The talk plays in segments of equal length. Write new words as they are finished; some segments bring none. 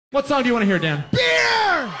What song do you want to hear, Dan?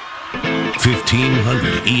 Beer!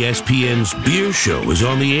 1500 ESPN's Beer Show is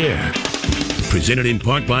on the air. Presented in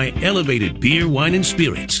part by Elevated Beer, Wine, and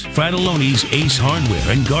Spirits, Fratelloni's Ace Hardware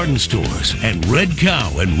and Garden Stores, and Red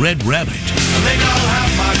Cow and Red Rabbit. I think I'll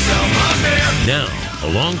have myself a beer. Now,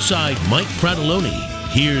 alongside Mike Fratelloni,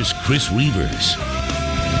 here's Chris Reavers.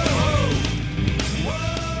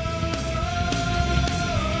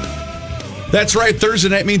 That's right. Thursday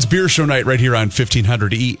night means Beer Show night right here on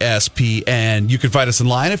 1500 ESPN. You can find us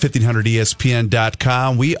online at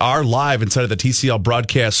 1500ESPN.com. We are live inside of the TCL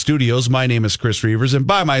broadcast studios. My name is Chris Reavers, and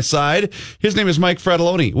by my side, his name is Mike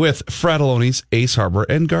Fratelloni with Fratelloni's Ace Harbor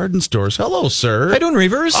and Garden Stores. Hello, sir. How you doing,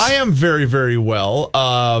 Reavers? I am very, very well.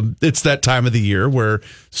 It's that time of the year where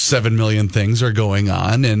 7 million things are going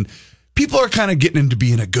on, and people are kind of getting into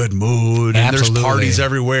being a good mood, and Absolutely. There's parties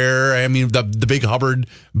everywhere. I mean, the big Hubbard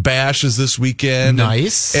Bash is this weekend.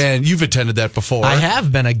 Nice. And you've attended that before. I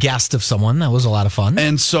have been a guest of someone. That was a lot of fun.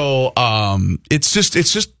 And so it's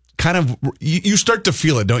just kind of, you start to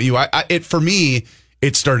feel it, don't you? For me,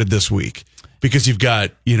 it started this week. Because you've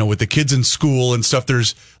got, with the kids in school and stuff,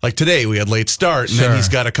 there's like today we had late start, and then he's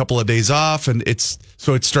got a couple of days off, and it's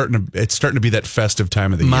starting to be that festive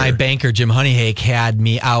time of the year. My banker Jim Honeyhake had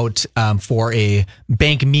me out for a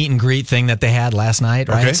bank meet and greet thing that they had last night,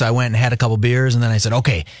 right? Okay. So I went and had a couple beers, and then I said,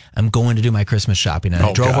 "Okay, I'm going to do my Christmas shopping." And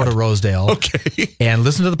I drove over to Rosedale, and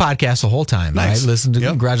listened to the podcast the whole time. Nice. Right? Listened to the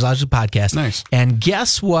Congratulations podcast. Nice. And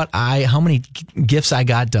guess what? How many gifts I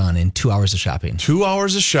got done in 2 hours of shopping? 2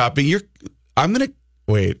 hours of shopping. I'm going to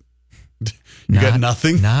wait. You got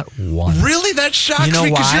nothing? Not one. Really? That shocks me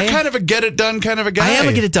because you're kind of a get it done kind of a guy. I am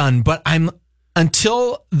a get it done, but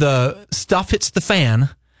until the stuff hits the fan,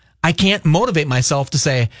 I can't motivate myself to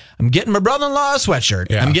say, I'm getting my brother-in-law a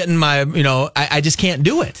sweatshirt. Yeah. I'm getting my, I just can't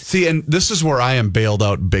do it. See, and this is where I am bailed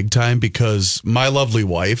out big time because my lovely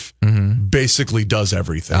wife basically does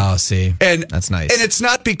everything. Oh, see. And that's nice. And it's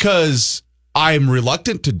not because I'm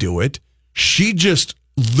reluctant to do it. She just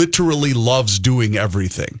literally loves doing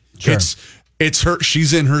everything. Sure. It's her.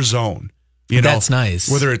 She's in her zone. That's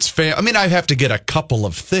nice. Whether it's I have to get a couple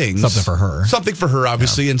of things. Something for her,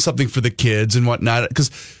 obviously, and something for the kids and whatnot.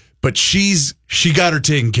 But she got her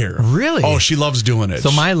taken care of. Really? Oh, she loves doing it.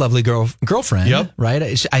 So my lovely girlfriend,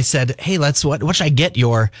 right? I said, "Hey, what should I get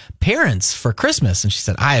your parents for Christmas?" And she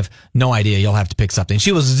said, "I have no idea. You'll have to pick something."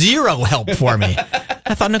 She was zero help for me.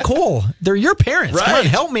 I thought, Nicole, they're your parents. Right. Come on,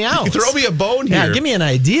 help me out. Throw me a bone here. Yeah, give me an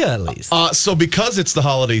idea at least. So because it's the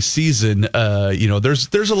holiday season,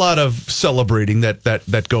 there's a lot of celebrating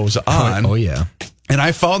that goes on. Oh yeah. And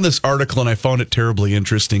I found this article and I found it terribly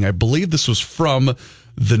interesting. I believe this was from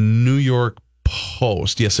the New York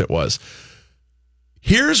Post. Yes, it was.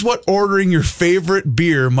 Here's what ordering your favorite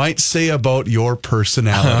beer might say about your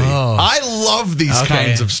personality. Oh. I love these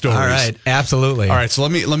kinds of stories. All right, absolutely. All right, so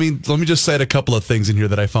let me just cite a couple of things in here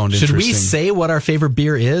that I found interesting. Should we say what our favorite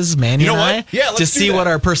beer is, Manny and I? Yeah, let's just do see that. what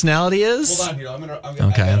our personality is. Hold on here.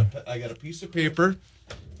 Okay. I got a piece of paper.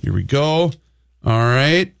 Here we go. All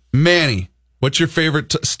right, Manny. What's your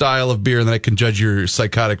favorite style of beer, and then I can judge your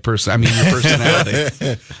psychotic person? I mean, your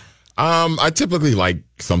personality. I typically like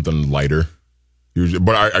something lighter. Usually,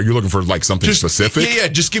 but are you looking for like something specific? Yeah.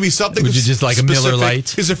 Just give me something. Would you just like specific. a Miller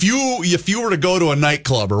Lite? Because if you were to go to a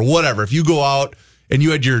nightclub or whatever, if you go out and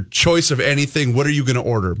you had your choice of anything, what are you going to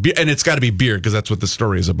order? And it's got to be beer because that's what the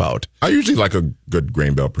story is about. I usually like a good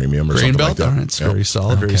Grain Belt Premium or something like that. All right, it's very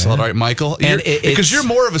solid, very solid. All right, Michael, because you're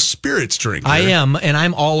more of a spirits drinker. I am, and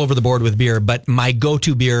I'm all over the board with beer. But my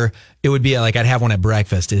go-to beer, it would be like I'd have one at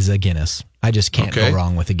breakfast, is a Guinness. I just can't go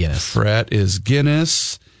wrong with a Guinness. Frat is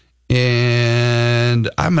Guinness. And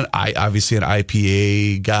I'm obviously an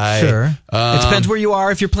IPA guy. Sure. It depends where you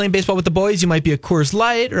are. If you're playing baseball with the boys, you might be a Coors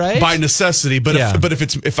Light, right? By necessity. But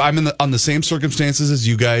if I'm on the same circumstances as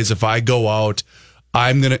you guys, if I go out,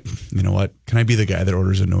 I'm gonna. You know what? Can I be the guy that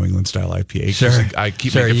orders a New England style IPA? Sure. I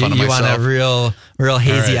keep making fun of myself. You want a real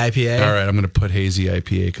hazy IPA? All right. I'm gonna put hazy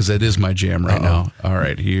IPA because that is my jam right now. All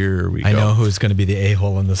right. Here we go. I know who's going to be the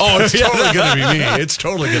a-hole in this. Oh, it's totally gonna be me. It's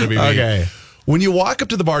totally gonna be me. Okay. When you walk up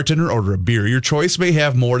to the bartender and order a beer, your choice may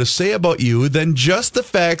have more to say about you than just the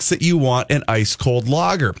facts that you want an ice-cold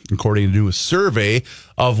lager. According to a survey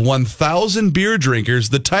of 1,000 beer drinkers,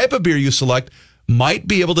 the type of beer you select might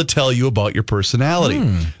be able to tell you about your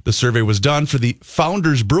personality. The survey was done for the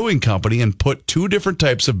Founders Brewing Company and put two different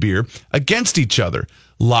types of beer against each other,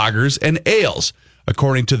 lagers and ales.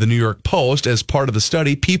 According to the New York Post, as part of the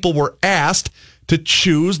study, people were asked to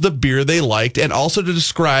choose the beer they liked and also to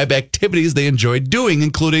describe activities they enjoyed doing,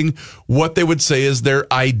 including what they would say is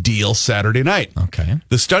their ideal Saturday night. Okay.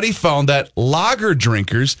 The study found that lager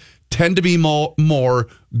drinkers tend to be more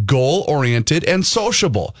goal-oriented and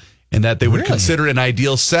sociable, and that they would consider an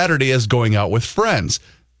ideal Saturday as going out with friends.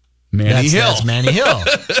 That's Manny Hill.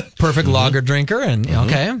 Perfect lager drinker. And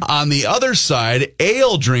okay. On the other side,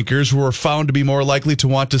 ale drinkers were found to be more likely to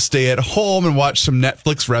want to stay at home and watch some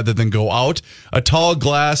Netflix rather than go out. A tall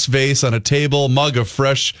glass vase on a table, mug of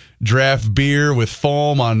fresh draft beer with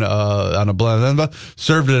foam on a blend,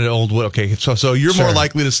 served in an old wood. Okay, so you're more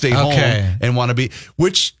likely to stay home and want to be,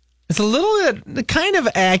 which... It's a little bit kind of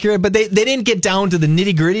accurate, but they didn't get down to the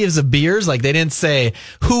nitty gritty of the beers. Like they didn't say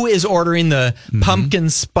who is ordering the pumpkin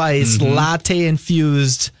spice latte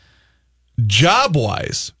infused. Job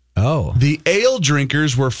wise, the ale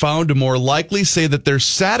drinkers were found to more likely say that they're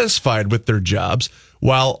satisfied with their jobs,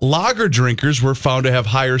 while lager drinkers were found to have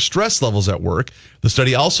higher stress levels at work. The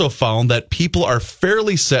study also found that people are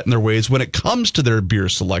fairly set in their ways when it comes to their beer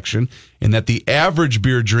selection, and that the average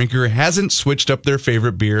beer drinker hasn't switched up their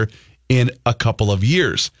favorite beer in a couple of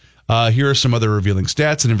years. Here are some other revealing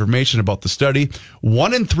stats and information about the study.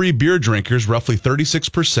 1 in 3 beer drinkers, roughly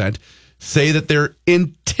 36%, say that they're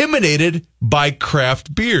intimidated by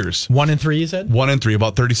craft beers. 1 in 3, you said? 1 in 3,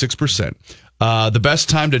 about 36%. The best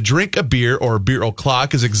time to drink a beer or beer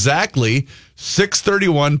o'clock is exactly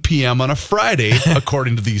 6:31 p.m. on a Friday,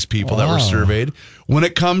 according to these people that were surveyed. When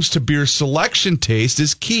it comes to beer selection, taste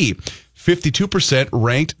is key. 52%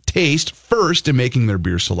 ranked taste first in making their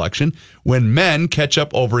beer selection. When men catch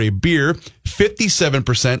up over a beer,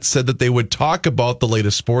 57% said that they would talk about the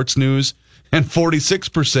latest sports news, and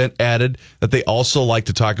 46% added that they also like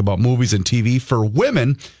to talk about movies and TV. For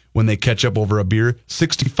women, when they catch up over a beer,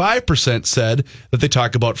 65% said that they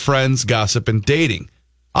talk about friends, gossip, and dating.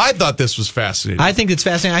 I thought this was fascinating. I think it's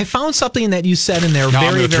fascinating. I found something that you said in there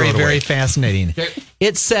very fascinating. Okay.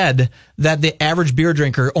 It said that the average beer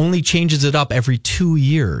drinker only changes it up every 2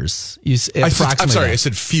 years. I'm sorry, I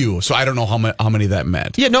said few, so I don't know how many that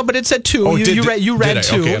meant. Yeah, no, but it said 2. You read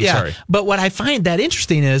 2. Okay, I'm sorry. But what I find that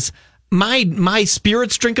interesting is my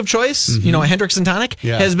spirits drink of choice, a Hendrix and Tonic,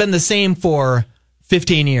 has been the same for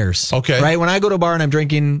 15 years. Okay. Right? When I go to a bar and I'm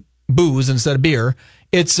drinking booze instead of beer,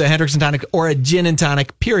 it's a Hendrix and Tonic or a gin and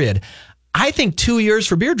tonic, period. I think 2 years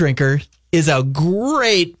for beer drinker is a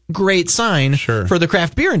great sign for the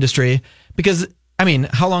craft beer industry, because, I mean,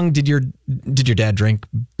 how long did your dad drink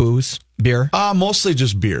beer? Mostly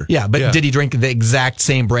just beer. Yeah, but did he drink the exact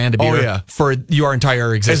same brand of beer for your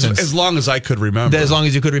entire existence? As long as I could remember. As long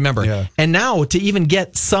as you could remember. Yeah. And now to even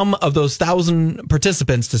get some of those 1,000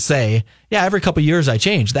 participants to say, yeah, every couple of years I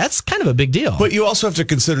change, that's kind of a big deal. But you also have to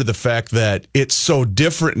consider the fact that it's so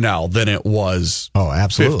different now than it was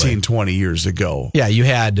 15, 20 years ago. Yeah, you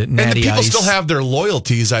had Natty And the people Ice. still have their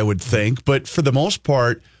loyalties, I would think. But for the most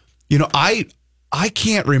part, I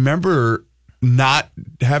can't remember not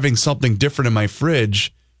having something different in my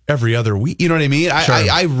fridge every other week. You know what I mean? Sure.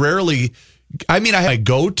 I rarely, I have my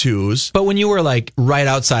go-tos. But when you were like right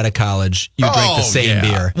outside of college, you drank the same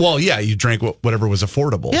beer. Well, yeah, you drank whatever was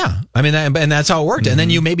affordable. Yeah. I mean, and that's how it worked. And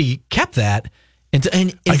then you maybe kept that. And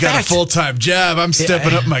in got a full-time job. I'm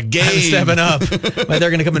stepping up my game. I'm stepping up. They're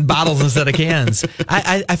going to come in bottles instead of cans.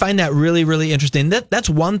 I find that really, really interesting. That's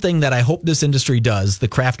one thing that I hope this industry does, the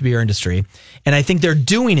craft beer industry. And I think they're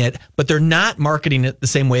doing it, but they're not marketing it the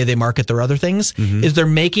same way they market their other things, is they're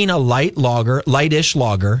making a lightish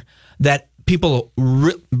lager that people,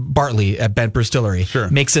 Bartley at Bent Distillery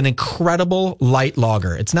makes an incredible light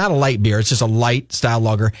lager. It's not a light beer. It's just a light style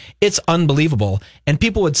lager. It's unbelievable. And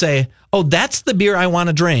people would say, oh, that's the beer I want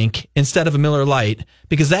to drink instead of a Miller Lite,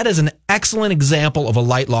 because that is an excellent example of a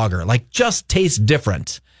light lager. Like, just tastes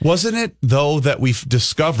different. Wasn't it, though, that we've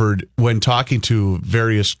discovered when talking to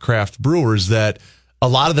various craft brewers that a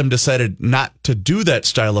lot of them decided not to do that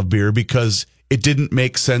style of beer because it didn't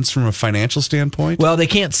make sense from a financial standpoint? Well, they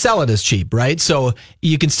can't sell it as cheap, right? So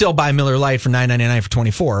you can still buy Miller Lite for $9.99 for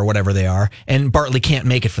 24 or whatever they are, and Bartley can't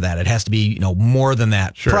make it for that. It has to be, more than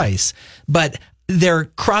that price. But they're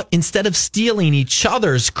instead of stealing each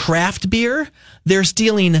other's craft beer, they're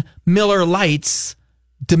stealing Miller Lite's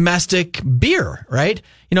domestic beer, right?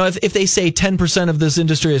 If they say 10% of this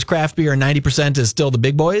industry is craft beer and 90% is still the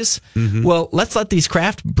big boys, well, let's let these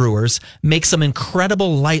craft brewers make some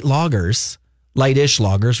incredible lightish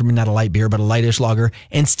lagers, I mean, not a light beer, but a lightish lager,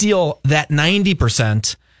 and steal that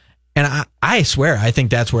 90%. And I swear, I think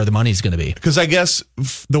that's where the money's going to be. Because I guess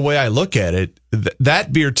the way I look at it,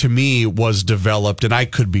 that beer to me was developed, and I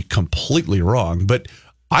could be completely wrong, but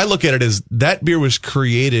I look at it as that beer was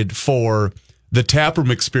created for the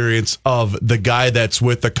taproom experience of the guy that's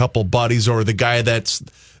with a couple buddies, or the guy that's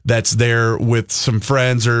that's there with some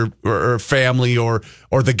friends or family or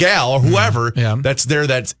the gal or whoever that's there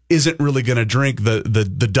that isn't really going to drink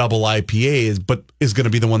the double IPA, but is going to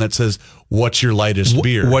be the one that says, what's your lightest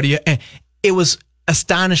beer? What do you? It was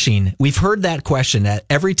astonishing. We've heard that question that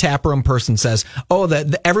every taproom person says,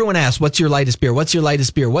 everyone asks, what's your lightest beer? What's your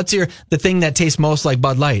lightest beer? What's the thing that tastes most like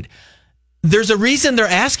Bud Light? There's a reason they're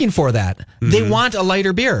asking for that. Mm-hmm. They want a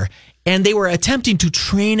lighter beer. And they were attempting to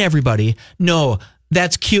train everybody. No,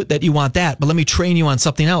 that's cute that you want that, but let me train you on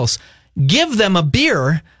something else. Give them a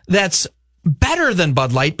beer that's better than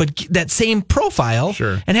Bud Light, but that same profile.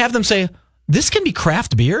 Sure. And have them say, this can be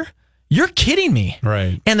craft beer? You're kidding me.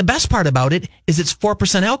 Right. And the best part about it is it's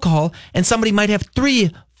 4% alcohol, and somebody might have 3,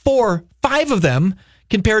 4, 5 of them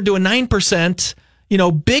compared to a 9%,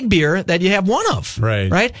 big beer that you have one of.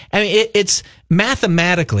 Right. Right? I mean, it's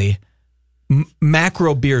mathematically,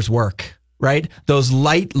 macro beers work, right? Those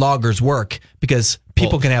light lagers work because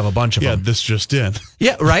people can have a bunch of them. Yeah, this just in.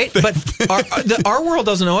 Yeah, right? But our world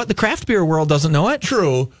doesn't know it. The craft beer world doesn't know it.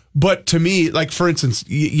 True. But to me, like, for instance,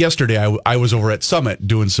 yesterday I was over at Summit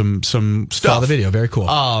doing some stuff. Saw the video. Very cool.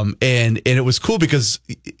 And it was cool because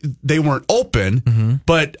they weren't open,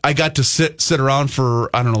 but I got to sit around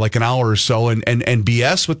for, I don't know, like an hour or so and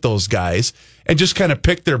BS with those guys and just kind of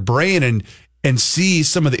pick their brain and see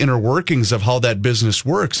some of the inner workings of how that business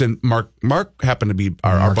works. And Mark happened to be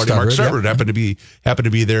our buddy Mark Starwood happened to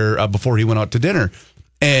be there before he went out to dinner,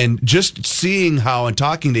 and just seeing how and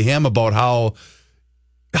talking to him about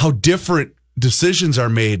how different decisions are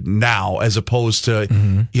made now as opposed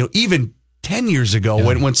to even 10 years ago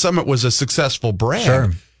when Summit was a successful brand.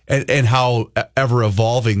 Sure. And how ever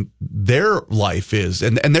evolving their life is.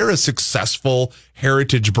 And they're a successful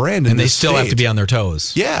heritage brand. And they still have to be on their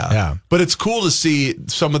toes. Yeah. But it's cool to see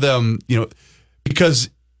some of them, because,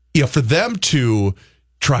 for them to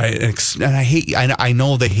try it. And I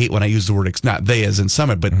know they hate when I use the word, not they as in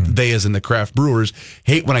Summit, but they as in the craft brewers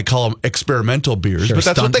hate when I call them experimental beers, but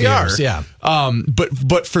that's what they beers, are. Yeah.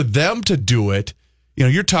 But for them to do it,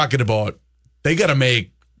 you're talking about, they got to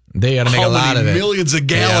make a lot of it. Millions of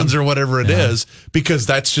gallons or whatever it is, because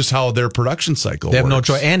that's just how their production cycle They have works.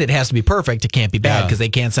 no choice. And it has to be perfect. It can't be bad because they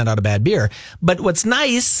can't send out a bad beer. But what's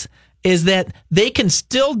nice is that they can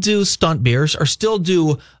still do stunt beers or still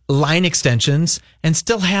do line extensions and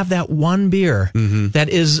still have that one beer that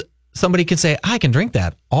is, somebody can say, I can drink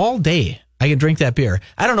that all day. I can drink that beer.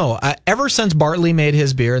 I don't know. Ever since Bartley made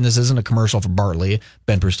his beer, and this isn't a commercial for Bartley,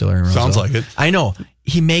 Ben Distillery in Roseville. Sounds like it. I know.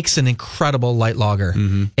 He makes an incredible light lager.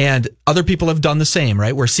 And other people have done the same,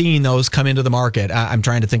 right? We're seeing those come into the market. I'm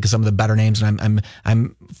trying to think of some of the better names, and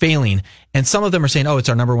I'm failing. And some of them are saying, it's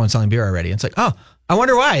our number one selling beer already. And it's like, I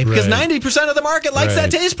wonder why. Because 90% of the market likes that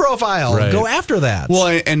taste profile. Right. Go after that.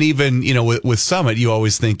 Well, and even, with Summit, you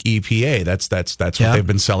always think EPA. That's what they've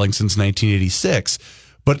been selling since 1986.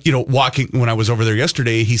 But, when I was over there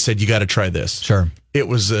yesterday, he said, you got to try this. Sure. It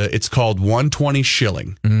was, it's called 120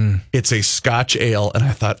 Shilling. It's a Scotch ale. And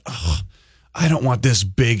I thought, I don't want this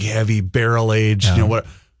big, heavy barrel aged, what?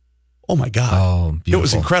 Oh my God. Oh, beautiful. It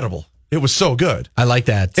was incredible. It was so good. I like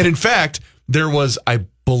that. And in fact, there was, I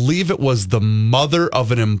believe it was the mother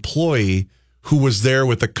of an employee who was there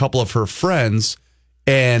with a couple of her friends,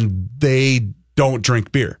 and they don't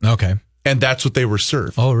drink beer. Okay. And that's what they were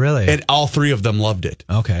served. Oh, really? And all three of them loved it.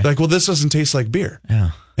 Okay. They're like, well, this doesn't taste like beer.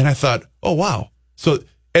 Yeah. And I thought, oh, wow. So,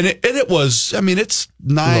 and it was, it's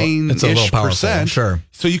 9%. Sure.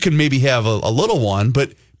 So you can maybe have a little one,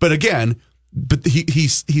 but again,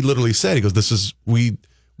 he literally said, he goes, this is, we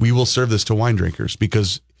will serve this to wine drinkers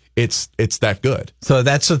because it's that good. So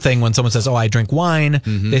that's the thing when someone says, I drink wine,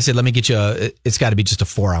 they say, let me get you it's got to be just a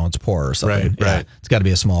 4-ounce pour or something. Right. It's got to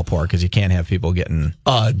be a small pour because you can't have people getting.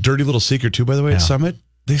 Dirty little secret too, by the way, at Summit,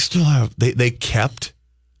 they still have, they kept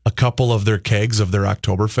a couple of their kegs of their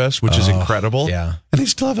Oktoberfest, which is incredible. Yeah. And they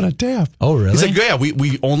still have it on tap. Oh, really? He's like,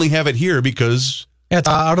 we only have it here because it's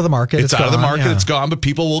out of the market. It's out of the market. Yeah. It's gone, but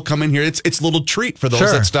people will come in here. It's a little treat for those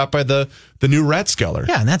that stop by the new Rathskeller.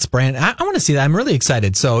 Yeah, and that's brand. I want to see that. I'm really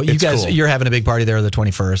excited. So you guys, you're having a big party there the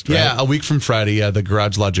 21st, right? Yeah, a week from Friday. Yeah, the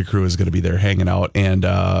Garage Logic crew is going to be there hanging out, and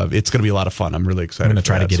it's going to be a lot of fun. I'm really excited. I'm going to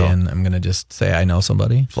try to get in. I'm going to just say I know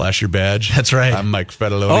somebody. Flash your badge. That's right. I'm Mike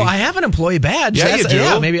Fedaloni. Oh, I have an employee badge. Yeah, you do.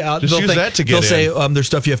 Yeah, maybe just use that to get in. They'll say there's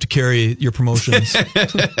stuff you have to carry your promotions.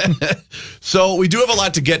 So we do have a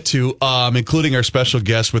lot to get to, including our special special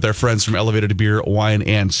guest with our friends from Elevated Beer, Wine,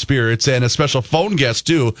 and Spirits, and a special phone guest,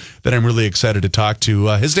 too, that I'm really excited to talk to.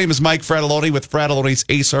 His name is Mike Fratelloni with Fratelloni's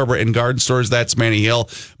Ace Harbor and Garden Stores. That's Manny Hill.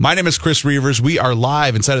 My name is Chris Reavers. We are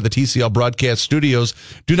live inside of the TCL Broadcast Studios.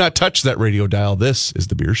 Do not touch that radio dial. This is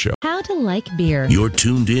The Beer Show. How to like beer. You're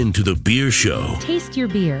tuned in to The Beer Show Taste your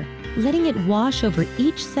beer, letting it wash over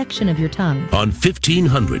each section of your tongue. on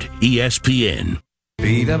 1500 ESPN.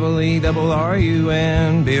 BEERUN,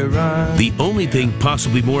 beer run. The only thing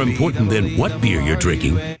possibly more important than what beer you're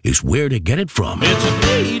drinking is where to get it from. It's a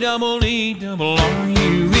BEERUN.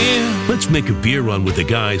 Let's make a beer run with the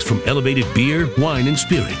guys from Elevated Beer, Wine, and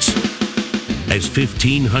Spirits. As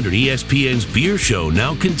 1500 ESPN's Beer Show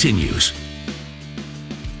now continues.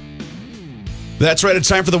 That's right. It's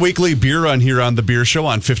time for the weekly beer run here on The Beer Show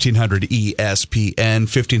on 1500 ESPN,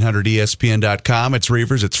 1500ESPN.com. It's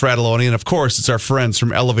Reavers, it's Fratelloni, and of course, it's our friends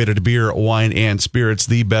from Elevated Beer, Wine, and Spirits,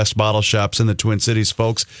 the best bottle shops in the Twin Cities,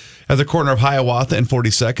 folks. At the corner of Hiawatha and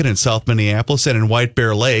 42nd in South Minneapolis, and in White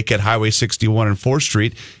Bear Lake at Highway 61 and 4th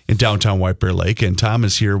Street in downtown White Bear Lake. And Tom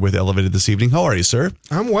is here with Elevated this evening. How are you, sir?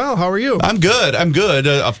 I'm well. How are you? I'm good.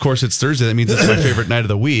 Of course, it's Thursday. That means it's my favorite night of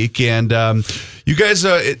the week. And you guys,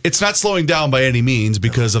 it's not slowing down by any means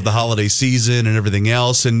because of the holiday season and everything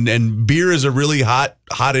else. And beer is a really hot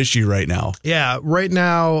issue right now. Yeah, right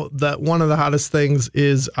now, one of the hottest things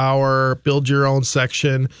is our build your own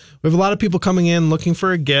section. We have a lot of people coming in looking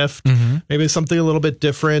for a gift, maybe something a little bit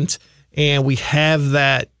different, and we have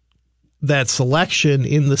that selection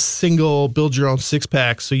in the single build your own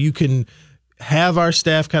 6-pack, so you can have our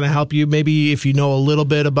staff kind of help you. Maybe if you know a little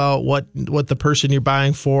bit about what the person you're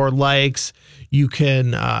buying for likes, you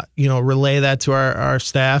can relay that to our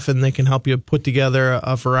staff, and they can help you put together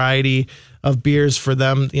a variety of beers for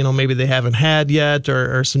them. Maybe they haven't had yet,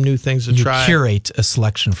 or some new things to try. Curate a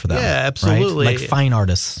selection for them. Yeah, absolutely. Right? Like fine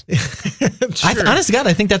artists. Sure. Honest to God,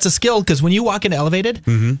 I think that's a skill, because when you walk into Elevated,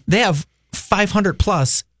 they have 500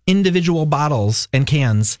 plus individual bottles and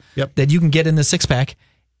cans that you can get in the 6-pack.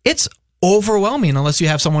 It's overwhelming unless you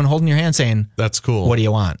have someone holding your hand saying, "That's cool. What do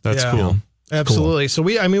you want?" That's cool. Absolutely. Cool. So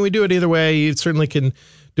we do it either way. You certainly can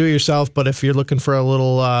do it yourself, but if you're looking for a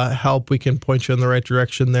little help, we can point you in the right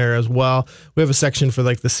direction there as well. We have a section for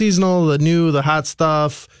like the seasonal, the new, the hot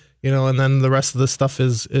stuff, and then the rest of the stuff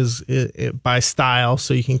is by style.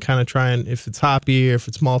 So you can kind of try, and if it's hoppy or if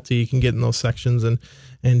it's malty, you can get in those sections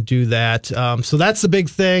and do that. So that's the big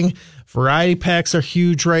thing. Variety packs are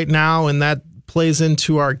huge right now, and that plays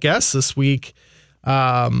into our guests this week.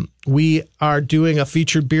 We are doing a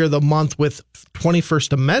featured beer of the month with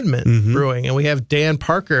 21st Amendment Brewing, and we have Dan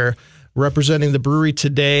Parker representing the brewery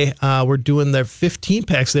today. We're doing their 15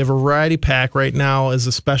 packs. They have a variety pack right now as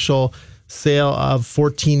a special sale of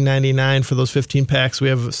 $14.99 for those 15 packs. We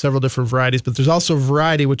have several different varieties, but there's also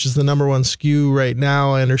variety, which is the number one SKU right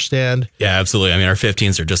now, I understand. Yeah, absolutely. I mean, our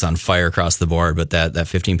 15s are just on fire across the board, but that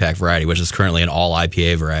 15-pack variety, which is currently an all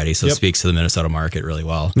IPA variety, so it speaks to the Minnesota market really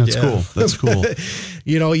well. That's cool. That's cool.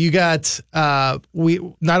 You got, we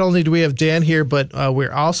not only do we have Dan here, but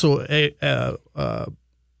we're also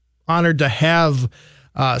honored to have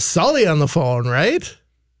Sully on the phone, right?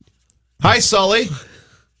 Hi, Sully.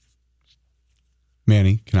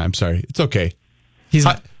 Manny, I'm sorry. It's okay.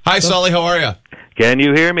 Hi, Sully. How are you? Can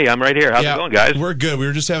you hear me? I'm right here. How's it going, guys? We're good. We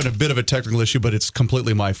were just having a bit of a technical issue, but it's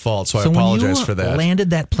completely my fault, so I apologize for that. When you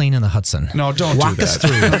landed that plane in the Hudson, no, don't walk do that. us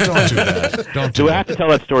through. No, don't do that. Don't do I have to tell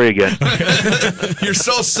that story again? You're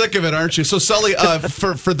so sick of it, aren't you? So, Sully,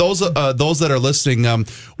 for those that are listening,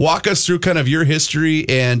 walk us through kind of your history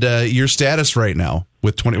and your status right now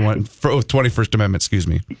with 21st Amendment. Excuse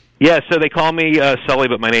me. Yeah, so they call me Sully,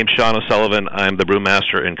 but my name's Sean O'Sullivan. I'm the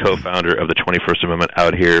brewmaster and co-founder of the 21st Amendment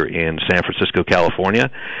out here in San Francisco,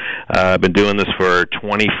 California. I've been doing this for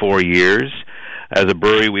 24 years. As a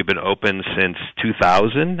brewery, we've been open since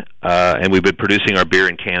 2000, and we've been producing our beer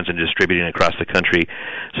in cans and distributing across the country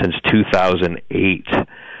since 2008.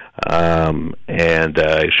 And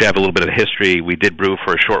should have a little bit of history. We did brew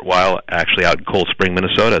for a short while, actually out in Cold Spring,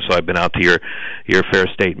 Minnesota. So I've been out to your fair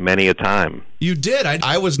state many a time. You did.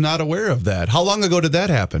 I was not aware of that. How long ago did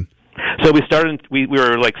that happen? So we started. We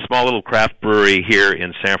were like a small little craft brewery here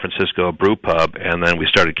in San Francisco, a brew pub, and then we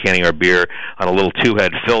started canning our beer on a little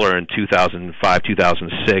 2-head filler in 2005,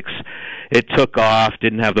 2006. It took off,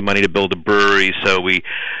 didn't have the money to build a brewery, so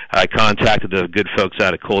I contacted the good folks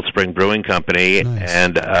out at Cold Spring Brewing Company, nice.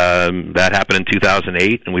 And that happened in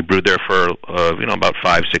 2008, and we brewed there for about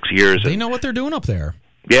 5-6 years. They know what they're doing up there.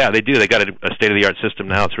 Yeah, they do. They got a state-of-the-art system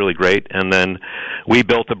now. It's really great. And then we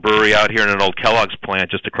built a brewery out here in an old Kellogg's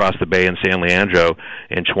plant just across the bay in San Leandro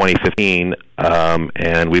in 2015,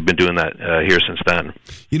 and we've been doing that here since then.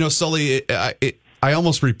 Sully, I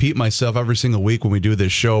almost repeat myself every single week when we do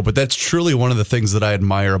this show, but that's truly one of the things that I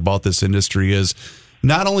admire about this industry is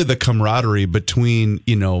not only the camaraderie between,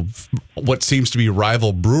 what seems to be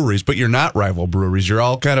rival breweries, but you're not rival breweries. You're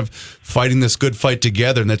all kind of fighting this good fight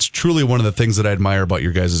together, and that's truly one of the things that I admire about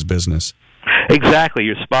your guys' business. Exactly,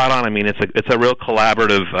 you're spot on. I mean, it's a real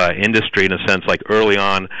collaborative industry in a sense. Like early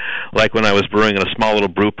on, like when I was brewing in a small little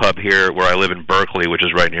brew pub here where I live in Berkeley, which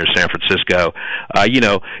is right near San Francisco.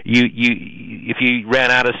 If you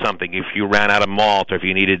ran out of something, if you ran out of malt, or if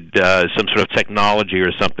you needed some sort of technology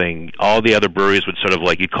or something, all the other breweries would sort of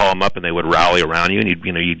like you'd call them up and they would rally around you, and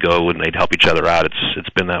you'd go and they'd help each other out. It's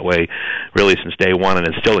been that way really since day one, and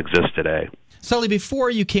it still exists today. Sully, before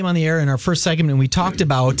you came on the air in our first segment, we talked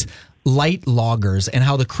about light lagers and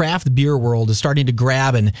how the craft beer world is starting to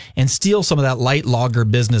grab and steal some of that light lager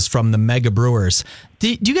business from the mega brewers. Do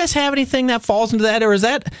you guys have anything that falls into that, or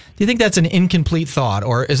do you think that's an incomplete thought,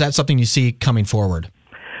 or is that something you see coming forward?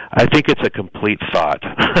 I think it's a complete thought.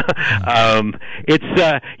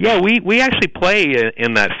 We actually play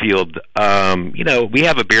in that field. We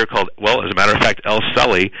have a beer called, well, as a matter of fact, El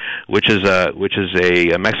Sully, which is a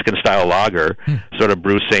Mexican style lager, sort of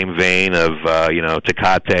brew same vein of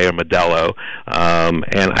Tecate or Modelo.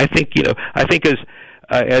 And I think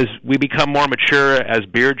as we become more mature as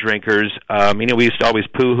beer drinkers, we used to always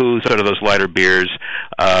poo-hoo sort of those lighter beers.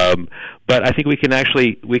 But I think we can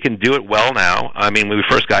do it well now. I mean, when we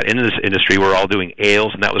first got into this industry, we were all doing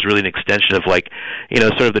ales, and that was really an extension of sort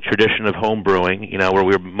of the tradition of home brewing, where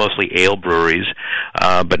we were mostly ale breweries.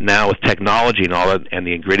 But now with technology and all that, and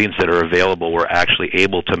the ingredients that are available, we're actually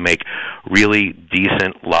able to make really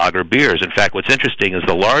decent lager beers. In fact, what's interesting is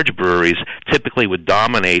the large breweries typically would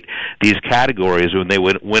dominate these categories when they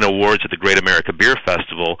would win awards at the Great America Beer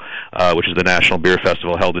Festival, which is the national beer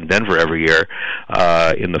festival held in Denver every year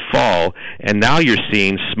in the fall. And now you're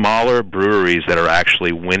seeing smaller breweries that are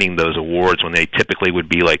actually winning those awards when they typically would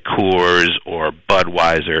be like Coors or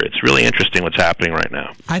Budweiser. It's really interesting what's happening right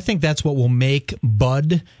now. I think that's what will make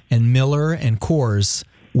Bud and Miller and Coors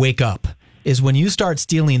wake up, is when you start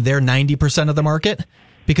stealing their 90% of the market,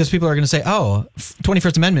 because people are going to say, oh,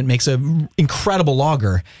 21st Amendment makes an incredible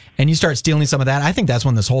lager, and you start stealing some of that. I think that's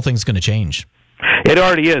when this whole thing's going to change. It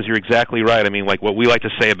already is. You're exactly right. I mean, like what we like to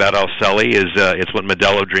say about El Sully is it's what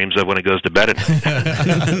Modelo dreams of when it goes to bed at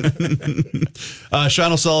night.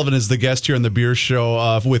 Sean O'Sullivan is the guest here on the Beer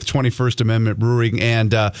Show with 21st Amendment Brewing,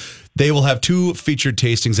 and they will have two featured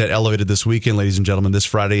tastings at Elevated this weekend, ladies and gentlemen, this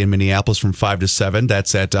Friday in Minneapolis from 5 to 7.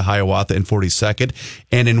 That's at Hiawatha and 42nd.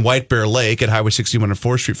 And in White Bear Lake at Highway 61 and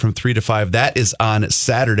 4th Street from 3 to 5. That is on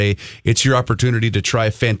Saturday. It's your opportunity to try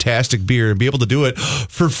fantastic beer and be able to do it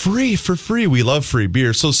for free. We love free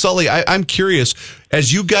beer. So, Sully, I'm curious,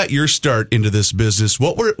 as you got your start into this business,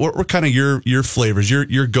 what were kind of your flavors,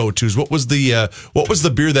 your go-tos? What was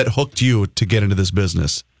the beer that hooked you to get into this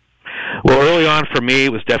business? Well, early on for me,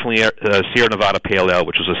 it was definitely Sierra Nevada Pale Ale,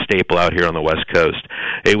 which was a staple out here on the West Coast.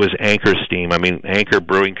 It was Anchor Steam. I mean, Anchor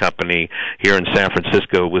Brewing Company here in San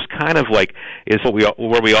Francisco was kind of like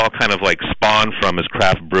where we all kind of like spawned from as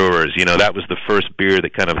craft brewers. That was the first beer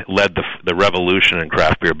that kind of led the revolution in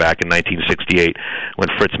craft beer back in 1968 when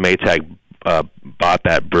Fritz Maytag bought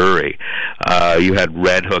that brewery. You had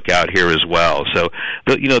Red Hook out here as well. So,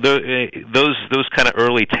 those kind of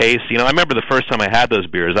early tastes. I remember the first time I had those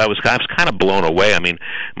beers, I was kind of blown away. I mean,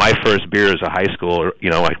 my first beer as a high schooler,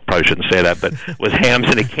 I probably shouldn't say that, but was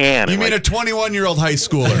Hams in a Can. You mean a 21-year-old high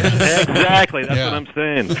schooler? Exactly. That's what I'm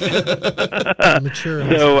saying.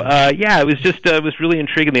 So, it was really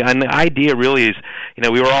intriguing. And the idea really is,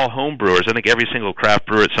 we were all home brewers. I think every single craft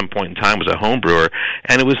brewer at some point in time was a home brewer,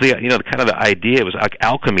 and it was the idea. It was like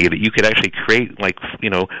alchemy that you could actually create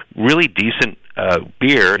really decent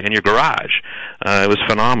beer in your garage. It was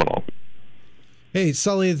phenomenal. Hey,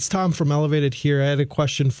 Sully, it's Tom from Elevated here. I had a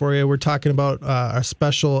question for you. We're talking about our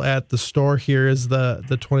special at the store here is the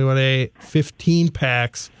 21A 15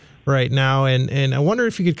 packs right now, and I wonder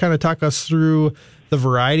if you could kind of talk us through the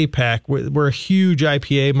variety pack. We're a huge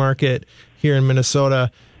IPA market here in Minnesota,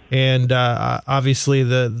 and obviously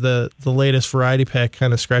the latest variety pack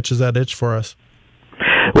kind of scratches that itch for us.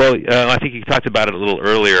 Well, I think you talked about it a little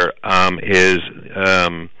earlier,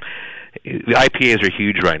 the IPAs are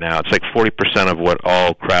huge right now. It's like 40% of what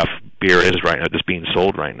all craft beer is right now, that's being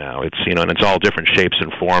sold right now. It's, and it's all different shapes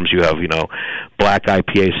and forms. You have, black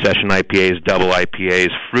IPAs, session IPAs, double IPAs,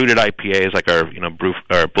 fruited IPAs, like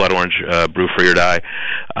our blood orange brew for your die.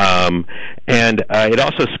 And it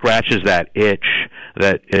also scratches that itch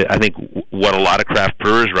that I think what a lot of craft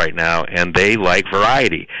brewers right now, and they like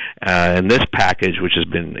variety. And this package, which has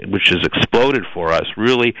exploded for us,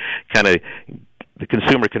 really kind of the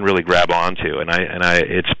consumer can really grab onto, and I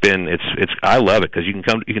love it because you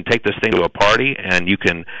can take this thing to a party and you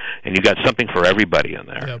got something for everybody in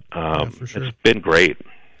there. Yep. For sure. It's been great.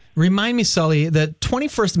 Remind me, Sully, the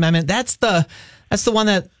 21st Amendment, that's the one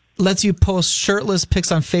that lets you post shirtless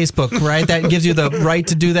pics on Facebook, right? That gives you the right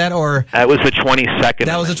to do that, or that was the 22nd.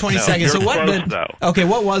 That was the 22nd. So what? Okay,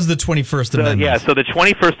 what was the 21st Amendment? Yeah, so the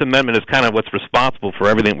 21st Amendment is kind of what's responsible for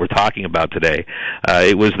everything we're talking about today.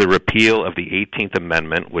 It was the repeal of the 18th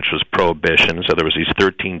Amendment, which was prohibition. So there was these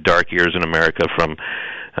 13 dark years in America from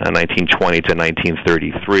 1920 to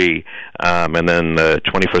 1933, and then the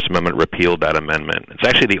 21st Amendment repealed that amendment. It's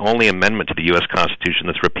actually the only amendment to the U.S. Constitution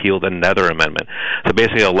that's repealed another amendment. So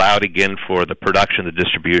basically allowed again for the production, the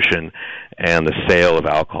distribution, and the sale of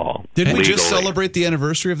alcohol. Didn't we just celebrate the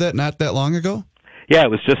anniversary of that not that long ago? Yeah, it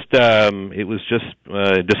was just December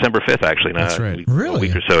 5th, actually. That's right. Really? A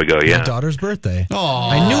week or so ago, yeah. My daughter's birthday. Oh,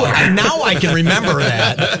 I knew it. Now I can remember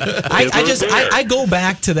that. I go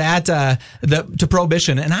back to that, to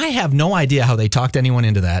Prohibition, and I have no idea how they talked anyone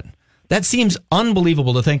into that. That seems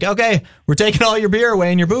unbelievable to think, okay, we're taking all your beer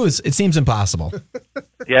away and your booze. It seems impossible.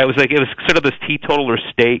 Yeah, it was sort of this teetotaler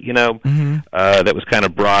state, that was kind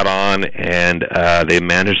of brought on, and they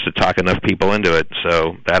managed to talk enough people into it,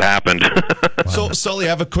 so that happened. So, Sully, I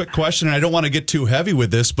have a quick question, and I don't want to get too heavy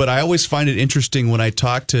with this, but I always find it interesting when I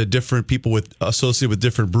talk to different people associated with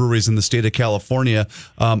different breweries in the state of California.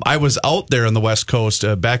 I was out there on the West Coast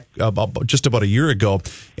back just about a year ago,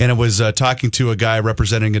 and I was talking to a guy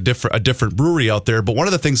representing a different brewery out there. But one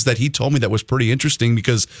of the things that he told me that was pretty interesting,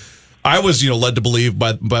 because I was, led to believe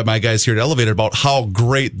by my guys here at Elevator about how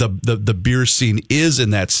great the beer scene is in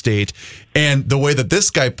that state. And the way that this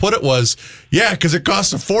guy put it was, yeah, because it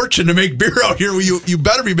costs a fortune to make beer out here. You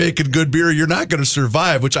better be making good beer. You're not going to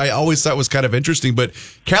survive, which I always thought was kind of interesting. But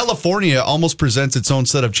California almost presents its own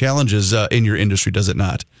set of challenges in your industry, does it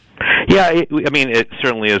not? Yeah, it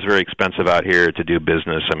certainly is very expensive out here to do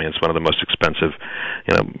business. I mean, it's one of the most expensive,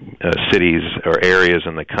 cities or areas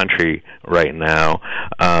in the country right now.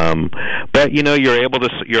 But you're able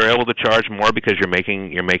to charge more because you're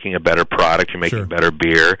making a better product. You're making better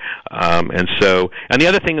beer. And the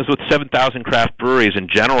other thing is, with 7,000 craft breweries in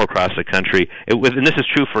general across the country, and this is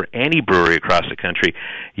true for any brewery across the country,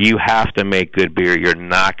 you have to make good beer. You're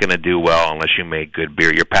not going to do well unless you make good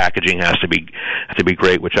beer. Your packaging has to be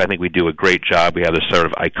great, which I think we do a great job. We have this sort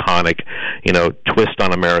of iconic, twist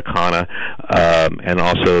on Americana, and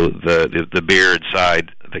also the beer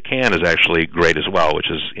inside the can is actually great as well, which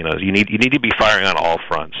is, you need to be firing on all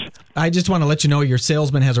fronts. I just want to let you know your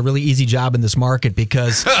salesman has a really easy job in this market,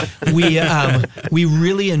 because we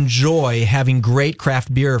really enjoy having great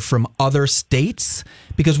craft beer from other states,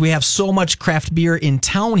 because we have so much craft beer in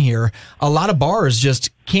town here. A lot of bars just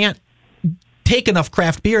can't take enough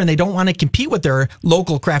craft beer, and they don't want to compete with their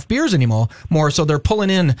local craft beers anymore. So they're pulling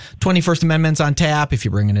in 21st Amendments on tap, if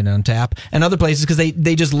you're bringing it on tap, and other places, because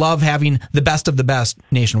they just love having the best of the best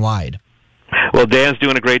nationwide. Well, Dan's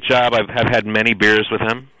doing a great job. I've had many beers with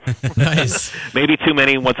him. Nice. Maybe too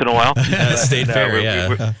many once in a while. State fair,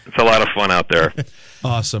 it's a lot of fun out there.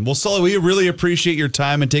 Awesome. Well, Sully, we really appreciate your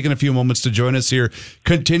time and taking a few moments to join us here.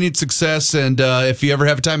 Continued success, and if you ever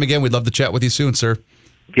have time again, we'd love to chat with you soon, sir.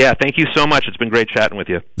 Yeah, thank you so much. It's been great chatting with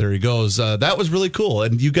you. There he goes. That was really cool.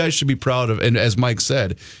 And you guys should be proud of, and as Mike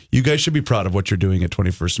said, you guys should be proud of what you're doing at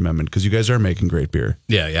 21st Amendment, because you guys are making great beer.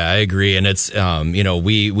 Yeah, I agree. And it's,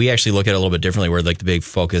 we actually look at it a little bit differently, where like the big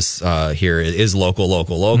focus here is local.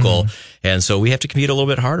 Mm-hmm. And so we have to compete a little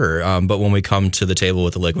bit harder. But when we come to the table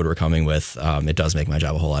with the liquid we're coming with, it does make my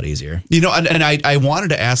job a whole lot easier. And I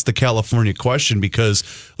wanted to ask the California question,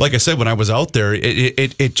 because like I said, when I was out there,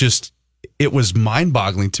 it was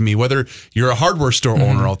mind-boggling to me, whether you're a hardware store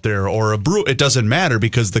owner out there or a brew, it doesn't matter,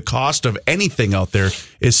 because the cost of anything out there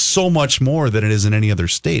is so much more than it is in any other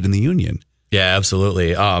state in the union. Yeah,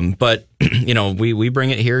 absolutely. But we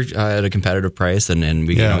bring it here at a competitive price, and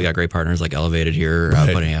we got great partners like Elevated here,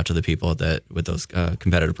 putting it out to the people with those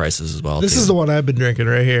competitive prices as well. This is the one I've been drinking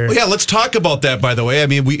right here. Well, yeah, let's talk about that. By the way, I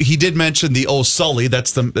mean, he did mention the O Sully.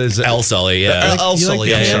 That's El Sully. Yeah, El Sully.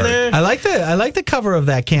 Yeah, I like the cover of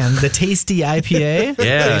that can, the Tasty IPA.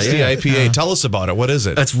 Tasty IPA. Tell us about it. What is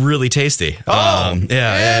it? That's really tasty. And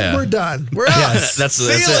we're done. We're out. That's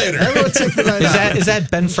See you later. Everyone take the night out. Is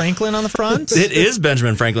that Ben Franklin on the front? It is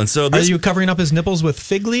Benjamin Franklin. So Are you you covering up his nipples with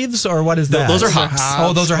fig leaves, or what is that? Those are hops.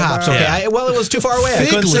 Oh, those are hops. Okay. Yeah. Well, it was too far away. I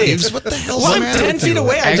couldn't see. What the hell? Well, I'm 10 feet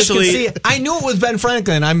away. I just could see. I knew it was Ben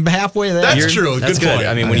Franklin. I'm halfway there. That's true. That's good point.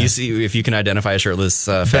 I mean, when you see, if you can identify a shirtless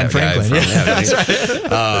Ben fat Franklin. guy from, That's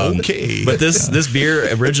right. okay. But this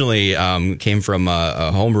beer originally came from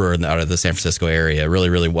a home brewer out of the San Francisco area, a really,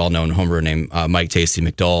 really well-known home brewer named Mike Tasty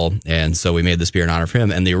McDowell. And so we made this beer in honor of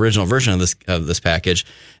him. And the original version of this package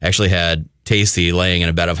actually had Tasty laying in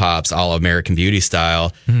a bed of hops, all American Beauty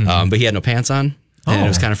style, but he had no pants on. And it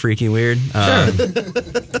was kind of freaky weird.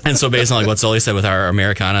 And so based on like what Sully said with our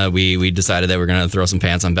Americana, we decided that we're going to throw some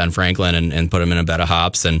pants on Ben Franklin and put him in a bed of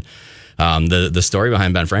hops. And the story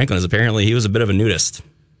behind Ben Franklin is apparently he was a bit of a nudist.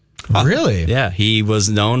 Really? Yeah, he was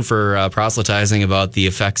known for proselytizing about the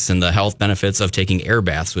effects and the health benefits of taking air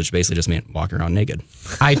baths, which basically just meant walking around naked.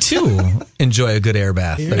 I, too, enjoy a good air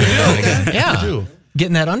bath. Yeah.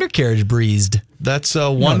 Getting that undercarriage breezed. That's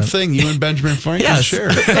one thing you and Benjamin Franklin share.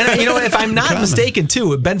 And if I'm not mistaken,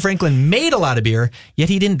 too, Ben Franklin made a lot of beer, yet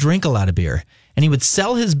he didn't drink a lot of beer. And he would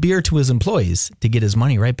sell his beer to his employees to get his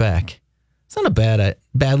money right back. It's not a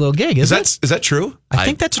bad little gig, is it? Is that true? I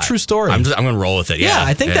think that's a true story. I'm going to roll with it. Yeah,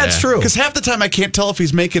 I think that's true. Because half the time I can't tell if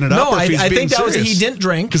he's making it up or if he's I being think that serious. he didn't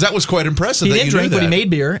drink. Because that was quite impressive. He didn't drink, but he made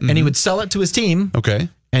beer, and he would sell it to his team. Okay.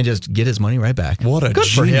 And just get his money right back. What a Good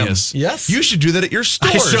genius. for him. Yes. You should do that at your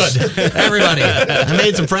stores. I should. Everybody. I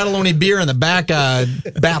made some Fratelloni beer in the back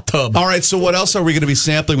bathtub. All right, so what else are we going to be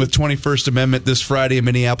sampling with 21st Amendment this Friday in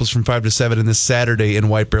Minneapolis from 5 to 7 and this Saturday in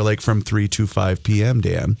White Bear Lake from 3 to 5 p.m.,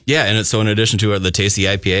 Dan? Yeah, and so in addition to the Tasty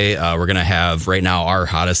IPA, we're going to have right now our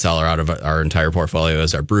hottest seller out of our entire portfolio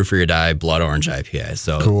is our Brew for Your Die Blood Orange IPA.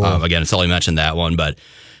 So cool. Again, Sully mentioned that one, but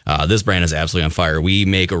this brand is absolutely on fire. We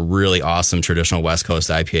make a really awesome traditional West Coast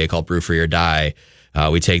IPA called Brew for Your Die.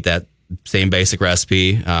 We take that same basic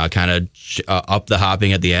recipe, kind of up the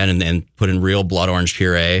hopping at the end and put in real blood orange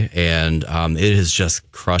puree. And it has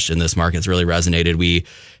just crushed in this market. It's really resonated. We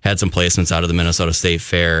had some placements out of the Minnesota State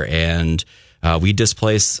Fair, and we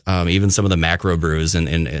displaced even some of the macro brews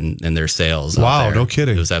in their sales. Wow, no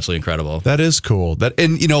kidding. It was absolutely incredible. That is cool.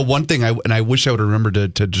 One thing I wish I would remember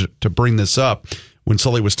to bring this up when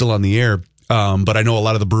Sully was still on the air. But I know a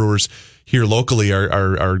lot of the brewers here locally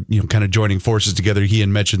are kind of joining forces together. He had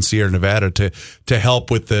mentioned Sierra Nevada to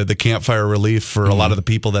help with the campfire relief for a lot of the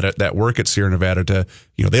people that work at Sierra Nevada.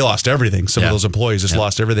 They lost everything. Some of those employees just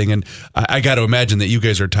lost everything, and I got to imagine that you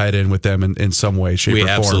guys are tied in with them in some way, shape, or form.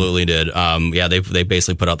 We absolutely did. They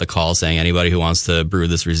basically put out the call saying anybody who wants to brew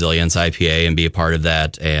this Resilience IPA and be a part of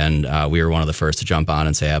that, and we were one of the first to jump on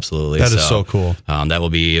and say absolutely. That is so cool. That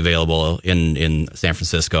will be available in San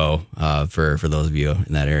Francisco for those of you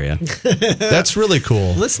in that area. That's really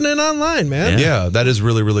cool. Listening online, man. Yeah, that is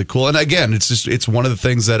really, really cool. And again, it's one of the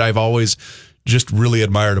things that I've always just really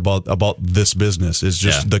admired about this business is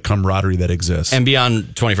just the camaraderie that exists. And beyond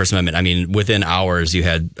 21st Amendment, I mean, within hours, you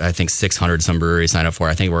had, I think, 600 some breweries sign up for.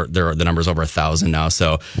 I think the number's over 1,000 now.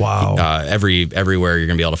 So wow, everywhere you're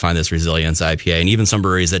going to be able to find this Resilience IPA, and even some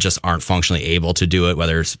breweries that just aren't functionally able to do it,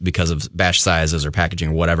 whether it's because of batch sizes or packaging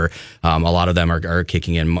or whatever. A lot of them are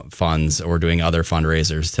kicking in funds or doing other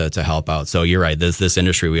fundraisers to help out. So you're right. This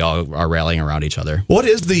industry, we all are rallying around each other. What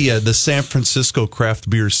is the San Francisco craft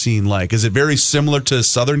beer scene like? Is it very similar to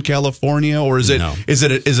Southern California, or is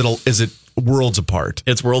it worlds apart?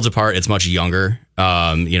 It's worlds apart. It's much younger.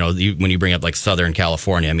 When you bring up like Southern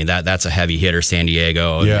California, I mean that's a heavy hitter. San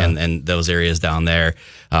Diego and those areas down there.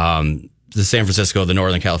 The San Francisco, the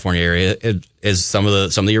Northern California area is some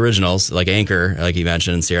of the originals, like Anchor, like you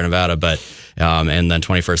mentioned, in Sierra Nevada. But and then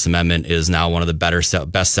 21st Amendment is now one of the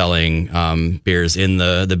best selling beers in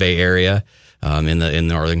the Bay Area. In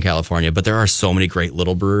Northern California, but there are so many great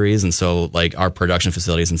little breweries, and so like our production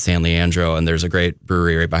facilities in San Leandro, and there's a great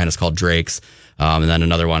brewery right behind us called Drake's, and then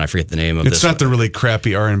another one I forget the name of. It's not the really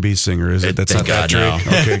crappy R&B singer, is it? That's not that Drake.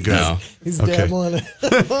 No. Okay, good. No. He's dabbling.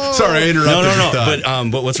 Sorry, I interrupted. No.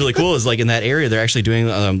 But what's really cool is like in that area, they're actually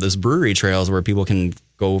doing this brewery trails where people can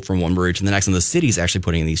go from one brewery to the next, and the city's actually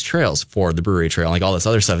putting in these trails for the brewery trail, like all this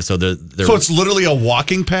other stuff. So so it's literally a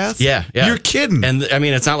walking path. Yeah. You're kidding. And I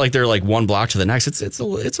mean, it's not like they're like one block to the next. It's a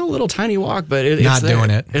little tiny walk, but it's not there.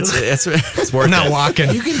 doing it. It's worth not it.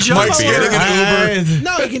 walking. You can jump Mike's on getting an Uber.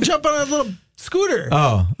 No, you can jump on a little scooter.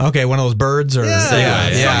 Oh, okay. One of those birds or I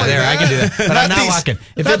can do that. But I'm not walking.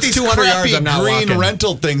 If it's 200 yards, I'm not walking. green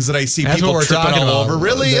rental things that I see That's people what we're tripping talking all about. over.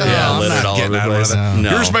 Really? Yeah, I'm littered not all getting over out the of place. that. No.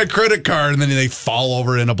 Here's my credit card, and then they fall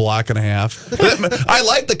over in a block and a half. I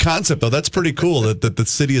like the concept though. That's pretty cool that the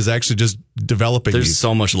city is actually just developing. There's these.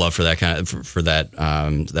 so much love for that kind of for that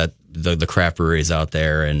the craft breweries out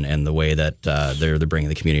there and the way that they're bringing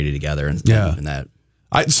the community together and that.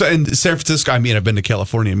 In San Francisco, I mean, I've been to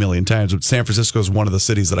California a million times, but San Francisco is one of the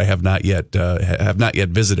cities that I have not yet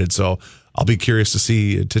visited. So I'll be curious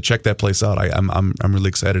to check that place out. I'm really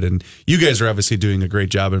excited, and you guys are obviously doing a great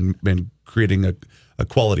job in creating a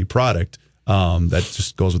quality product. That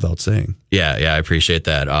just goes without saying. Yeah, I appreciate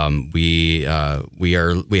that. We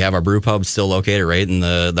have our brew pub still located right in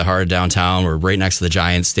the heart of downtown. We're right next to the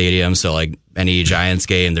Giants stadium, so like any Giants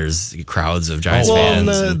game, there's crowds of Giants fans.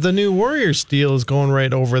 And the new Warriors deal is going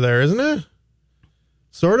right over there, isn't it?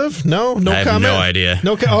 Sort of? No comment? I have no idea.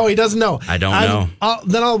 He doesn't know. I don't know.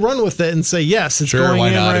 Then I'll run with it and say, yes, it's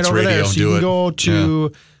going in right over there. So you can go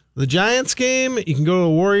to the Giants game, you can go to the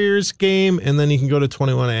Warriors game, and then you can go to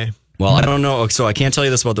 21A. Well, I don't know. So I can't tell you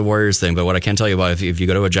this about the Warriors thing, but what I can tell you about, if you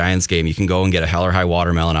go to a Giants game, you can go and get a Hell or High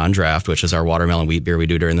Watermelon on draft, which is our watermelon wheat beer we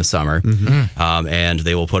do during the summer. Mm-hmm. And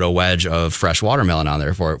they will put a wedge of fresh watermelon on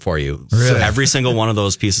there for you. Really? So every single one of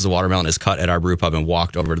those pieces of watermelon is cut at our brew pub and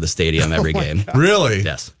walked over to the stadium every game. Really?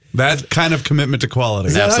 Yes. That kind of commitment to quality.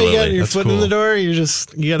 Is that Absolutely. how you got your foot in the door? You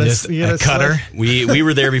got a cutter. We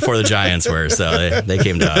were there before the Giants were, so they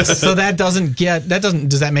came to us. So does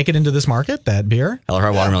that make it into this market, that beer? Hell or High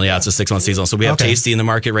Watermelon, yeah, it's a 6-month seasonal. So we have Tasty in the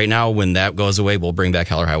market right now. When that goes away, we'll bring back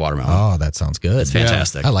Hell or High Watermelon. Oh, that sounds good. It's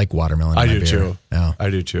fantastic. I like watermelon. I in my do beer. too. Yeah. I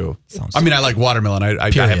do too. I like watermelon.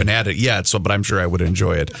 I haven't had it yet, but I'm sure I would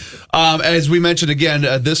enjoy it. As we mentioned again,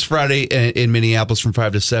 this Friday in Minneapolis from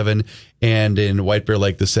 5 to 7, and in White Bear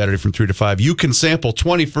Lake this Saturday from 3 to 5, you can sample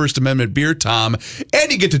 21st Amendment beer, Tom,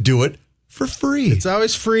 and you get to do it for free. It's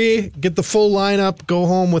always free. Get the full lineup. Go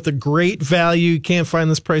home with a great value. You can't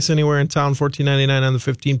find this price anywhere in town. $14.99 on the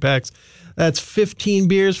 15 packs. That's 15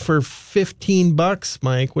 beers for $15,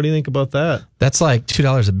 Mike. What do you think about that? That's like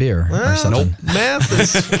 $2 a beer or something. Nope. Math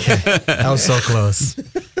is That was so close.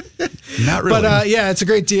 Not really. But it's a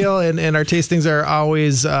great deal, and our tastings are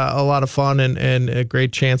always a lot of fun and a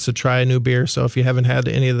great chance to try a new beer. So if you haven't had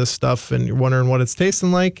any of this stuff and you're wondering what it's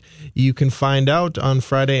tasting like, you can find out on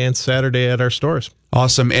Friday and Saturday at our stores.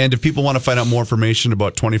 Awesome. And if people want to find out more information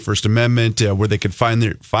about 21st Amendment, where they can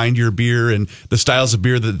find your beer and the styles of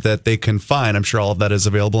beer that they can find, I'm sure all of that is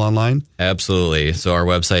available online. Absolutely. So our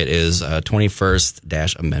website is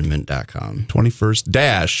 21st-amendment.com.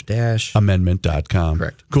 21st-amendment.com.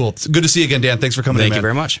 Correct. Cool. It's good to see you again, Dan. Thanks for coming in, Thank you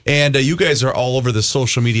very much. And you guys are all over the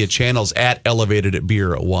social media channels at Elevated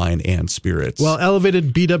Beer, Wine, and Spirits. Well,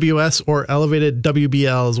 Elevated BWS or Elevated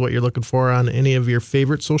WBL is what you're looking for on any of your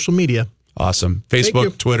favorite social media. Awesome.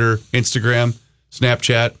 Facebook, Twitter, Instagram,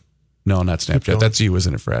 Snapchat. No, not Snapchat. That's you,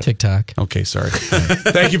 isn't it, Fred? TikTok. Okay, sorry.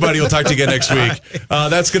 Thank you, buddy. We'll talk to you again next week.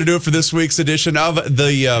 That's going to do it for this week's edition of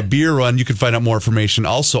the Beer Run. You can find out more information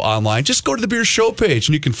also online. Just go to the Beer Show page,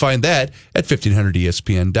 and you can find that at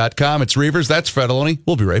 1500ESPN.com. It's Reavers. That's Fred Aloni.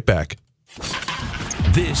 We'll be right back.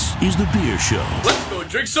 This is the Beer Show Let's go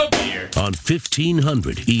drink some beer. on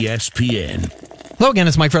 1500 ESPN. Hello again,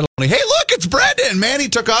 it's Mike Fred. Hey, look, it's Brendan. Man, he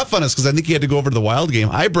took off on us because I think he had to go over to the Wild game.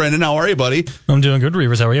 Hi, Brendan. How are you, buddy? I'm doing good,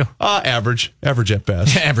 Reavers. How are you? Average at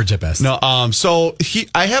best. Average at best. No, so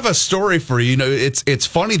I have a story for you. You know, it's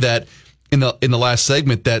funny that in the last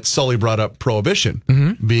segment that Sully brought up Prohibition,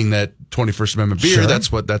 being that 21st Amendment beer. Sure.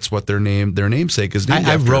 That's what their namesake is named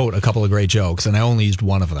I after. wrote a couple of great jokes, and I only used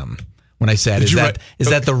one of them when I said, "Is that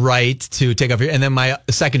the right to take off your?" And then my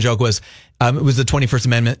second joke was, it was the 21st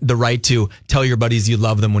Amendment, the right to tell your buddies you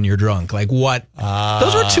love them when you're drunk. Like what?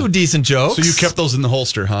 Those were two decent jokes. So you kept those in the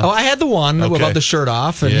holster, huh? Oh, I had the one about the shirt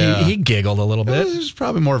off, and Yeah. he giggled a little bit. It was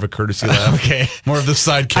probably more of a courtesy laugh. Okay. More of the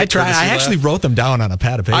sidekick. I tried. I actually wrote them down on a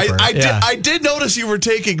pad of paper. I did notice you were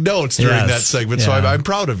taking notes during that segment, so I'm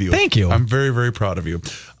proud of you. Thank you. I'm very, very proud of you.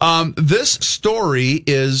 This story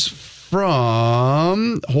is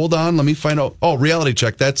from, hold on, let me find out. Oh, Reality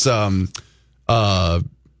Check. That's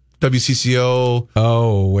WCCO.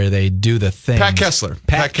 Oh, where they do the thing. Pat Kessler.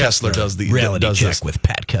 Pat Kessler does the reality does check this. with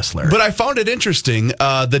Pat Kessler. But I found it interesting,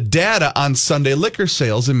 the data on Sunday liquor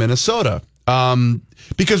sales in Minnesota.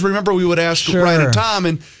 Because remember, we would ask Ryan and Tom,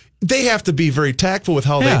 and they have to be very tactful with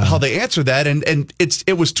how they answer that, and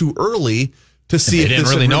it was too early to see if didn't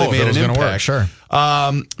this really had know really if it made was an gonna impact. work, sure.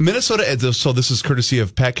 Minnesota, so this is courtesy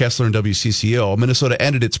of Pat Kessler and WCCO. Minnesota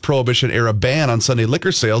ended its Prohibition-era ban on Sunday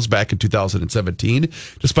liquor sales back in 2017.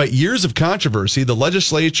 Despite years of controversy, the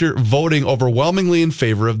legislature voting overwhelmingly in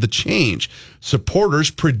favor of the change.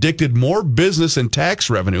 Supporters predicted more business and tax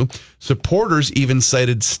revenue. Supporters even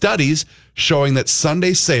cited studies showing that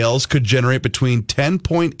Sunday sales could generate between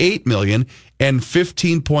 $10.8 million and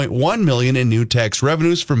 $15.1 million in new tax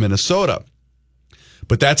revenues for Minnesota.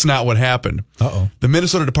 But that's not what happened. The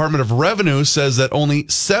Minnesota Department of Revenue says that only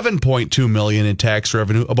 $7.2 million in tax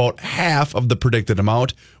revenue, about half of the predicted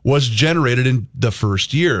amount, was generated in the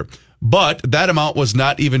first year. But that amount was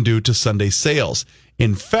not even due to Sunday sales.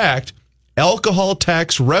 In fact, alcohol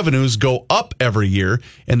tax revenues go up every year,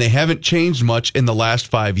 and they haven't changed much in the last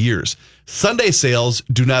 5 years. Sunday sales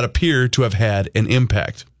do not appear to have had an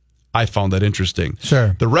impact. I found that interesting.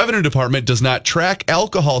 Sure. The Revenue Department does not track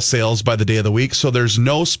alcohol sales by the day of the week, so there's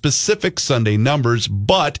no specific Sunday numbers,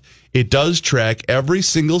 but it does track every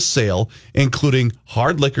single sale, including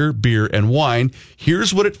hard liquor, beer, and wine.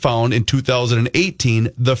 Here's what it found in 2018,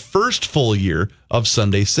 the first full year of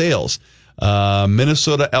Sunday sales.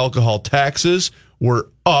 Minnesota alcohol taxes were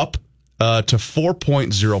up to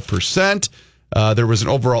 4.0%. There was an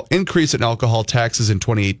overall increase in alcohol taxes in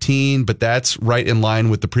 2018, but that's right in line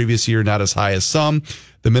with the previous year, not as high as some.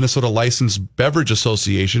 The Minnesota Licensed Beverage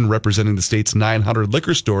Association, representing the state's 900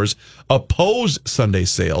 liquor stores, opposed Sunday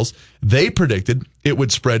sales. They predicted it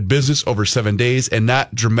would spread business over 7 days and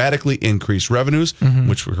not dramatically increase revenues,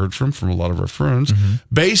 which we heard from a lot of our friends.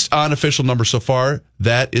 Based on official numbers so far,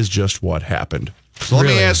 that is just what happened. So let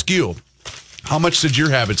me ask you, how much did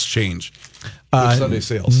your habits change with Sunday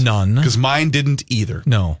sales? None. Because mine didn't either.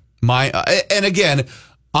 No. And again,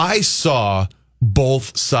 I saw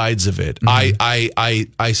both sides of it. I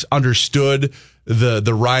understood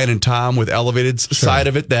the Ryan and Tom with Elevated's side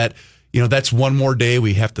of it, that that's one more day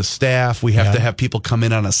we have to staff. We have to have people come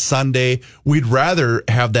in on a Sunday. We'd rather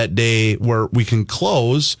have that day where we can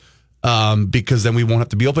close, because then we won't have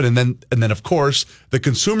to be open. And then of course the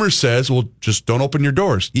consumer says, well, just don't open your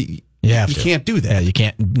doors. You can't do that. Yeah, you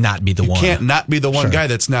can't not be the one. You can't not be the one guy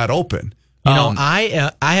that's not open. I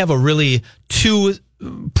have a really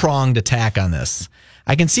two-pronged attack on this.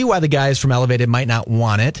 I can see why the guys from Elevated might not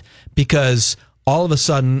want it, because all of a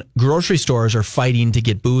sudden grocery stores are fighting to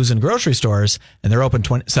get booze in grocery stores, and they're open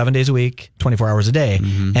 7 days a week, 24 hours a day,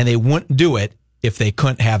 and they wouldn't do it if they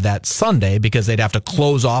couldn't have that Sunday, because they'd have to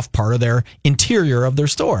close off part of their interior of their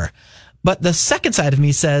store. But the second side of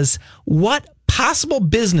me says, what possible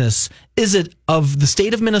business is it of the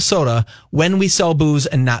state of Minnesota when we sell booze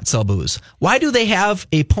and not sell booze? Why do they have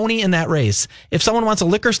a pony in that race? If someone wants a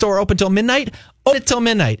liquor store open till midnight, open it till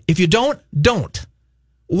midnight. If you don't.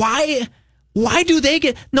 Why do they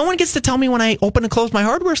get, no one gets to tell me when I open and close my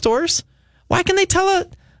hardware stores. Why can they tell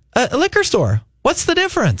a liquor store? What's the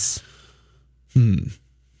difference?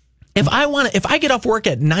 If I get off work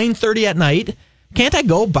at 9:30 at night, can't I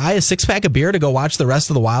go buy a 6-pack of beer to go watch the rest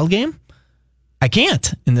of the Wild game? I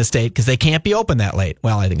can't in this state because they can't be open that late.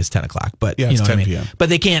 Well, I think it's 10 o'clock, but it's 10 p.m. But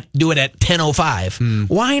they can't do it at 10:05.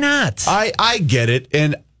 Why not? I get it.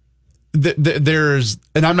 And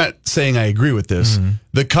and I'm not saying I agree with this.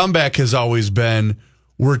 The comeback has always been,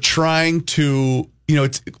 we're trying to,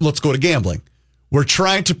 let's go to gambling. We're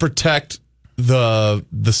trying to protect the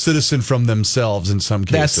citizen from themselves in some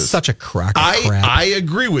cases. That's such a crock of crap. I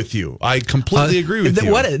agree with you. I completely agree with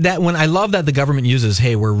you. When I love that the government uses,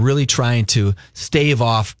 hey, we're really trying to stave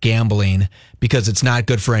off gambling because it's not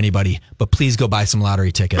good for anybody, but please go buy some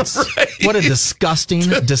lottery tickets. Right. What a disgusting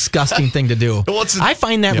thing to do. Well, I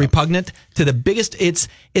find that repugnant to the biggest. It's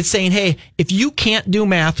saying, hey, if you can't do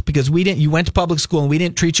math because you went to public school and we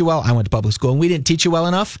didn't treat you well, I went to public school and we didn't teach you well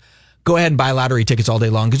enough, go ahead and buy lottery tickets all day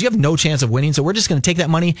long because you have no chance of winning. So we're just going to take that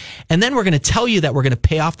money and then we're going to tell you that we're going to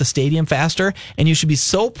pay off the stadium faster. And you should be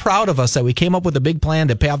so proud of us that we came up with a big plan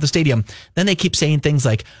to pay off the stadium. Then they keep saying things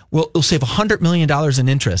like, we'll save $100 million in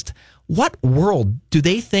interest. What world do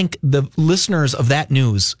they think the listeners of that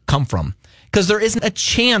news come from? Because there isn't a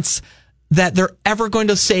chance that they're ever going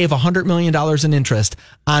to save $100 million in interest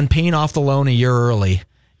on paying off the loan a year early.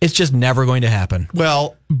 It's just never going to happen.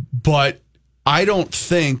 Well, but I don't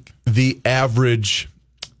think the average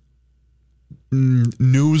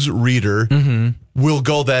news reader will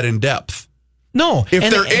go that in depth. No.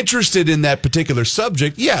 If they're interested in that particular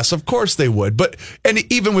subject, yes, of course they would.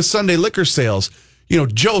 And even with Sunday liquor sales,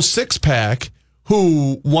 Joe Sixpack,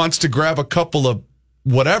 who wants to grab a couple of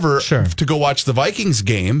whatever to go watch the Vikings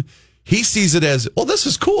game, he sees it as, well, this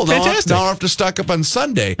is cool. Fantastic. Now I have to stock up on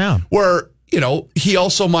Sunday. Yeah. Where, he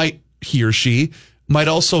or she might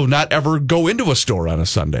also not ever go into a store on a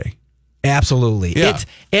Sunday. Absolutely. Yeah.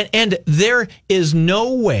 And there is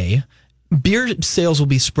no way beer sales will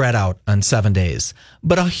be spread out on 7 days.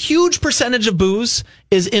 But a huge percentage of booze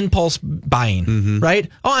is impulse buying, right?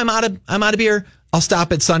 Oh, I'm out of beer. I'll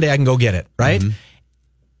stop at Sunday. I can go get it, right?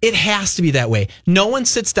 It has to be that way. No one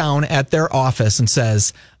sits down at their office and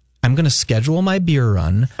says, I'm going to schedule my beer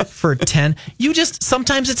run for 10.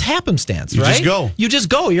 Sometimes it's happenstance, right? You just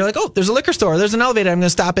go. You're like, oh, there's a liquor store. There's an elevator. I'm going to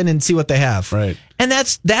stop in and see what they have. Right. And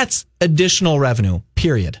that's additional revenue,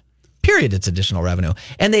 period. It's additional revenue.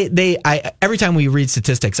 And every time we read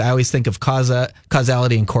statistics, I always think of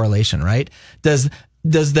causality and correlation, right? Does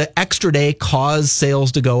the extra day cause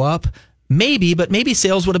sales to go up? Maybe, but maybe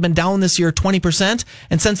sales would have been down this year 20%.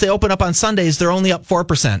 And since they open up on Sundays, they're only up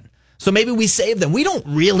 4%. So maybe we save them. We don't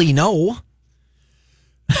really know.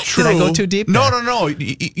 True. Did I go too deep? No.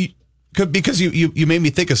 Because you made me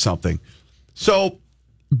think of something. So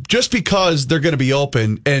just because they're going to be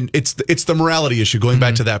open, and it's the morality issue, going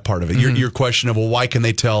back to that part of it, your question of, well, why can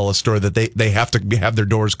they tell a store that they have to have their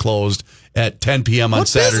doors closed at 10 p.m. on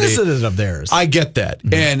Saturday? What business is it of theirs? I get that.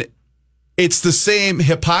 And it's the same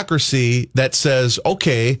hypocrisy that says,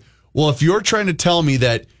 okay, well, if you're trying to tell me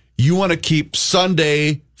that you want to keep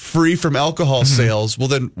Sunday free from alcohol sales, well,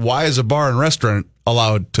 then why is a bar and restaurant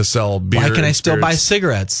allowed to sell beer? Why can I still spirits? buy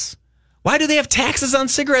cigarettes? Why do they have taxes on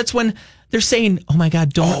cigarettes when they're saying, oh my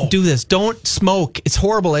God, don't do this. Don't smoke. It's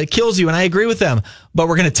horrible. It kills you. And I agree with them, but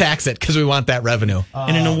we're going to tax it because we want that revenue.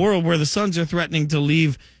 And in a world where the Suns are threatening to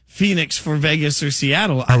leave Phoenix for Vegas or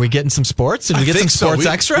Seattle. Are we getting some sports? Did we get some sports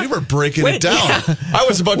extra? We were breaking it down. Yeah. I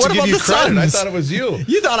was about to give you credit. I thought it was you.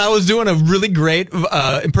 You thought I was doing a really great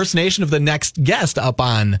impersonation of the next guest up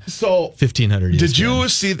on 1500. Did you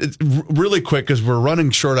see, really quick, because we're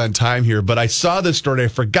running short on time here, but I saw this story. I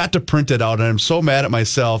forgot to print it out, and I'm so mad at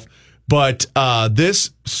myself. But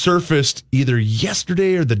this surfaced either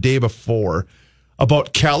yesterday or the day before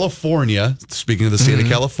about California, speaking of the state of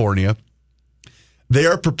California. They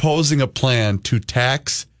are proposing a plan to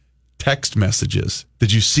tax text messages.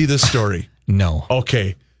 Did you see this story? No.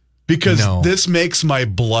 Okay. Because this makes my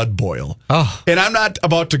blood boil. Oh. And I'm not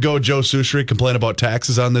about to go Joe Soucheray complain about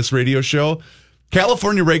taxes on this radio show.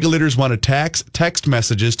 California regulators want to tax text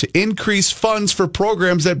messages to increase funds for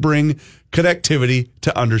programs that bring connectivity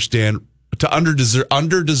to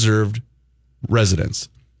underdeserved residents.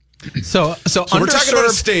 So we're talking about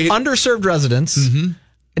a state. Underserved residents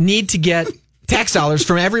need to get tax dollars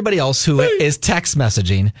from everybody else who is text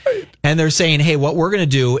messaging. And they're saying, hey, what we're going to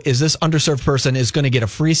do is this underserved person is going to get a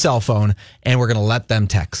free cell phone and we're going to let them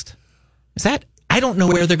text. Is that, I don't know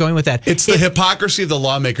where they're going with that. It's the hypocrisy of the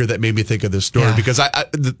lawmaker that made me think of this story because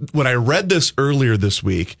when I read this earlier this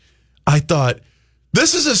week, I thought,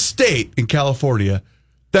 this is a state in California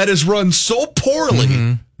that is run so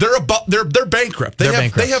poorly. They're bankrupt.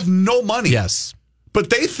 They have no money. Yes. But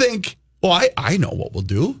they think, well, I know what we'll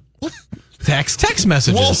do. Text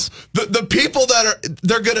messages. Well, the people that are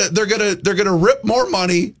they're gonna rip more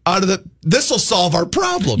money out of this will solve our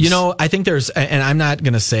problems. You know, I think there's, and I'm not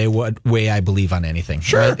gonna say what way I believe on anything.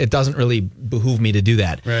 Sure, right? It doesn't really behoove me to do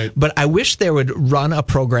that. Right. But I wish they would run a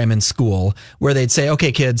program in school where they'd say,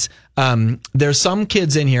 okay, kids, there's some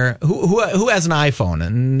kids in here who has an iPhone,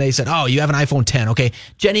 and they said, oh, you have an iPhone 10. Okay,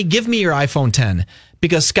 Jenny, give me your iPhone 10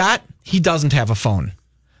 because Scott, he doesn't have a phone.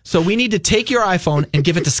 So we need to take your iPhone and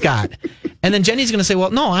give it to Scott. And then Jenny's going to say, well,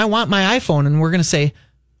 no, I want my iPhone. And we're going to say,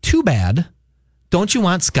 too bad. Don't you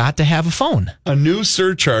want Scott to have a phone? A new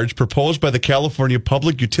surcharge proposed by the California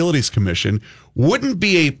Public Utilities Commission wouldn't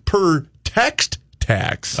be a per text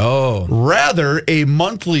tax. Oh. Rather, a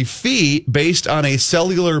monthly fee based on a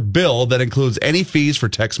cellular bill that includes any fees for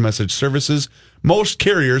text message services. Most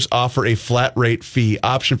carriers offer a flat rate fee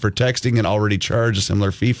option for texting and already charge a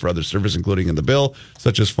similar fee for other services, including in the bill,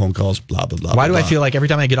 such as phone calls, blah, blah, blah. Why do blah. I feel like every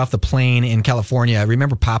time I get off the plane in California,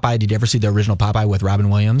 remember Popeye? Did you ever see the original Popeye with Robin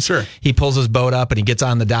Williams? Sure. He pulls his boat up and he gets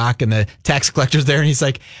on the dock and the tax collector's there and he's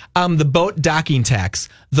like, the boat docking tax,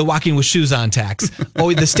 the walking with shoes on tax,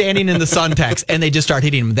 the standing in the sun tax, and they just start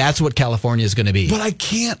hitting him. That's what California is going to be. But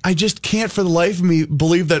I just can't for the life of me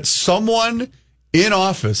believe that someone in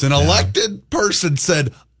office, an elected person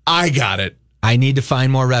said, I got it. I need to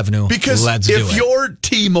find more revenue. Because if you're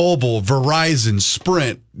T-Mobile, Verizon,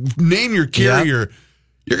 Sprint, name your carrier,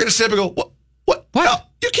 you're going to sit up and go, what? No,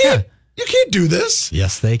 you can't. You can't do this.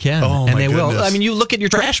 Yes, they can. Oh, and my they goodness. will. I mean, you look at your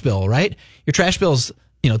trash bill, right? Your trash bill's,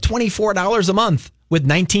 $24 a month with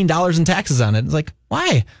 $19 in taxes on it. It's like,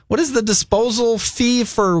 why? What does the disposal fee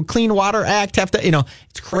for Clean Water Act have to,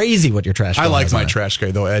 it's crazy what your trash bill I like has my on it. trash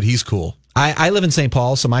guy, though, Ed. He's cool. I live in St.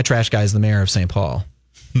 Paul, so my trash guy is the mayor of St. Paul.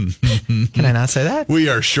 Can I not say that? We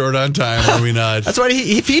are short on time, are we not? That's why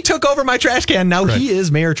if he took over my trash can, now he is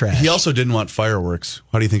mayor trash. He also didn't want fireworks.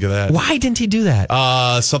 How do you think of that? Why didn't he do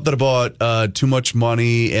that? Something about too much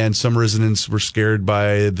money, and some residents were scared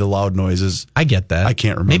by the loud noises. I get that. I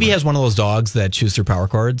can't remember. Maybe he has one of those dogs that chews through power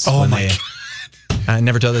cords. Oh, my God. I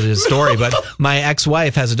never told you this story, but my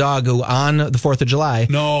ex-wife has a dog who on the 4th of July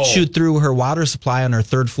chewed through her water supply on her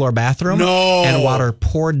 3rd floor bathroom. And water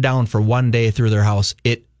poured down for one day through their house.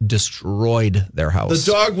 It destroyed their house.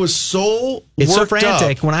 The dog was so It's so worked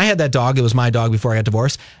frantic. up. When I had that dog, it was my dog before I got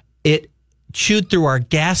divorced. It chewed through our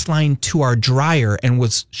gas line to our dryer and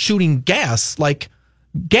was shooting gas like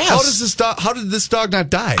gas. How did this dog not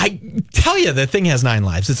die? I tell you, the thing has 9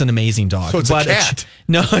 lives. It's an amazing dog. So it's a cat.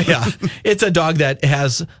 It's a dog that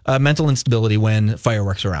has mental instability when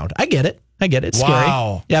fireworks are around. I get it. It's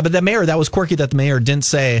Wow. scary. Yeah, but the mayor, that was quirky that the mayor didn't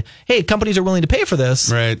say, hey, companies are willing to pay for this.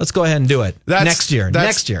 Right. Let's go ahead and do it. Next year.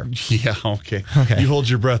 Yeah, okay. You hold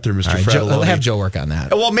your breath there, Mr. All right, Fratelloni. I'll have Joe work on that.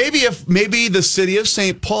 Well, maybe the city of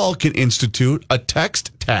St. Paul can institute a text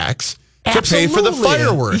tax to pay for the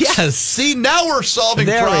fireworks. Yes. See, now we're solving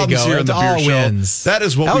There we problems go. here in It's the beer all show. wins. That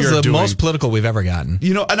is what That we are was the doing. most political we've ever gotten.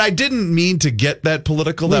 And I didn't mean to get that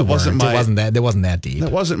political. It wasn't that deep.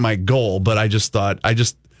 That wasn't my goal, but I just thought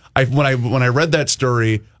when I read that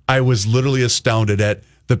story, I was literally astounded at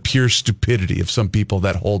the pure stupidity of some people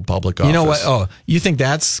that hold public office. You know what? Oh, you think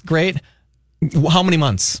that's great? How many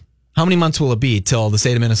months? How many months will it be till the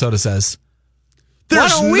state of Minnesota says,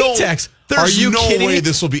 There's why don't no- we tax? there's Are you no kidding way me?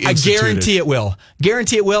 this will be I instituted. guarantee it will.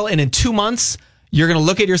 Guarantee it will. And in 2 months, you're going to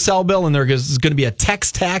look at your cell bill and there's going to be a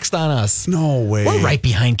tax on us. No way. We're right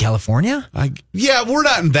behind California. We're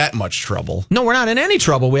not in that much trouble. No, we're not in any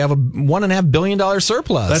trouble. We have a $1.5 billion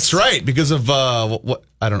surplus. That's right, because of what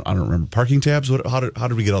I don't remember, parking tabs. How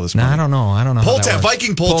did we get all this money? I don't know. Pull how that tab, works.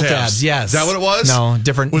 Viking pull tabs. Yes. Is that what it was? No,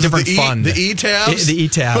 different fund. The E tabs. The E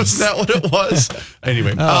tabs. Was that what it was?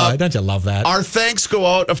 Anyway, don't you love that? Our thanks go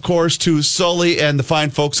out, of course, to Sully and the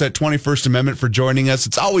fine folks at 21st Amendment for joining us.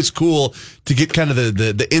 It's always cool to get kind of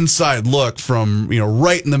the inside look from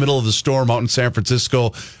right in the middle of the storm out in San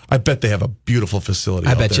Francisco. I bet they have a beautiful facility.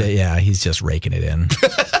 I bet you. Yeah, he's just raking it in.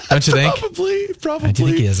 Don't you think? Probably. I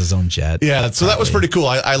think he has his own jet. Yeah, so that was pretty cool.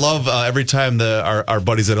 I love every time our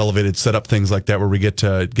buddies at Elevated set up things like that, where we get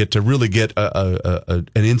to really get an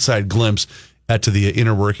inside glimpse to the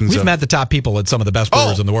inner workings. We've met the top people at some of the best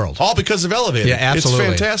brewers in the world. All because of Elevated. Yeah, absolutely.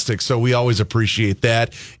 It's fantastic. So we always appreciate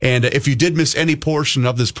that. And if you did miss any portion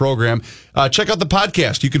of this program, check out the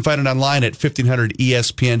podcast. You can find it online at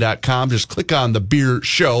 1500ESPN.com. Just click on the beer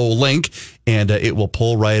show link and it will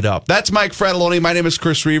pull right up. That's Mike Fratelloni. My name is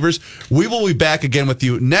Chris Reavers. We will be back again with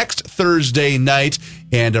you next Thursday night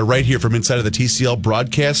and right here from inside of the TCL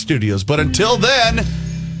broadcast studios. But until then,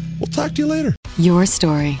 we'll talk to you later. Your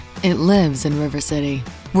story. It lives in River City,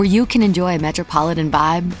 where you can enjoy a metropolitan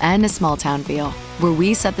vibe and a small town feel, where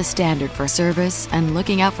we set the standard for service and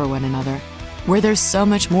looking out for one another, where there's so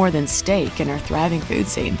much more than steak in our thriving food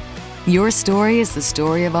scene. Your story is the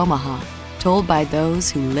story of Omaha, told by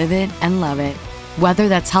those who live it and love it. Whether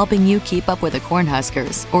that's helping you keep up with the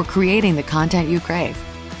Cornhuskers or creating the content you crave.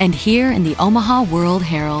 And here in the Omaha World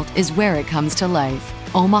Herald is where it comes to life.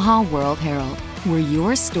 Omaha World Herald, where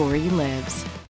your story lives.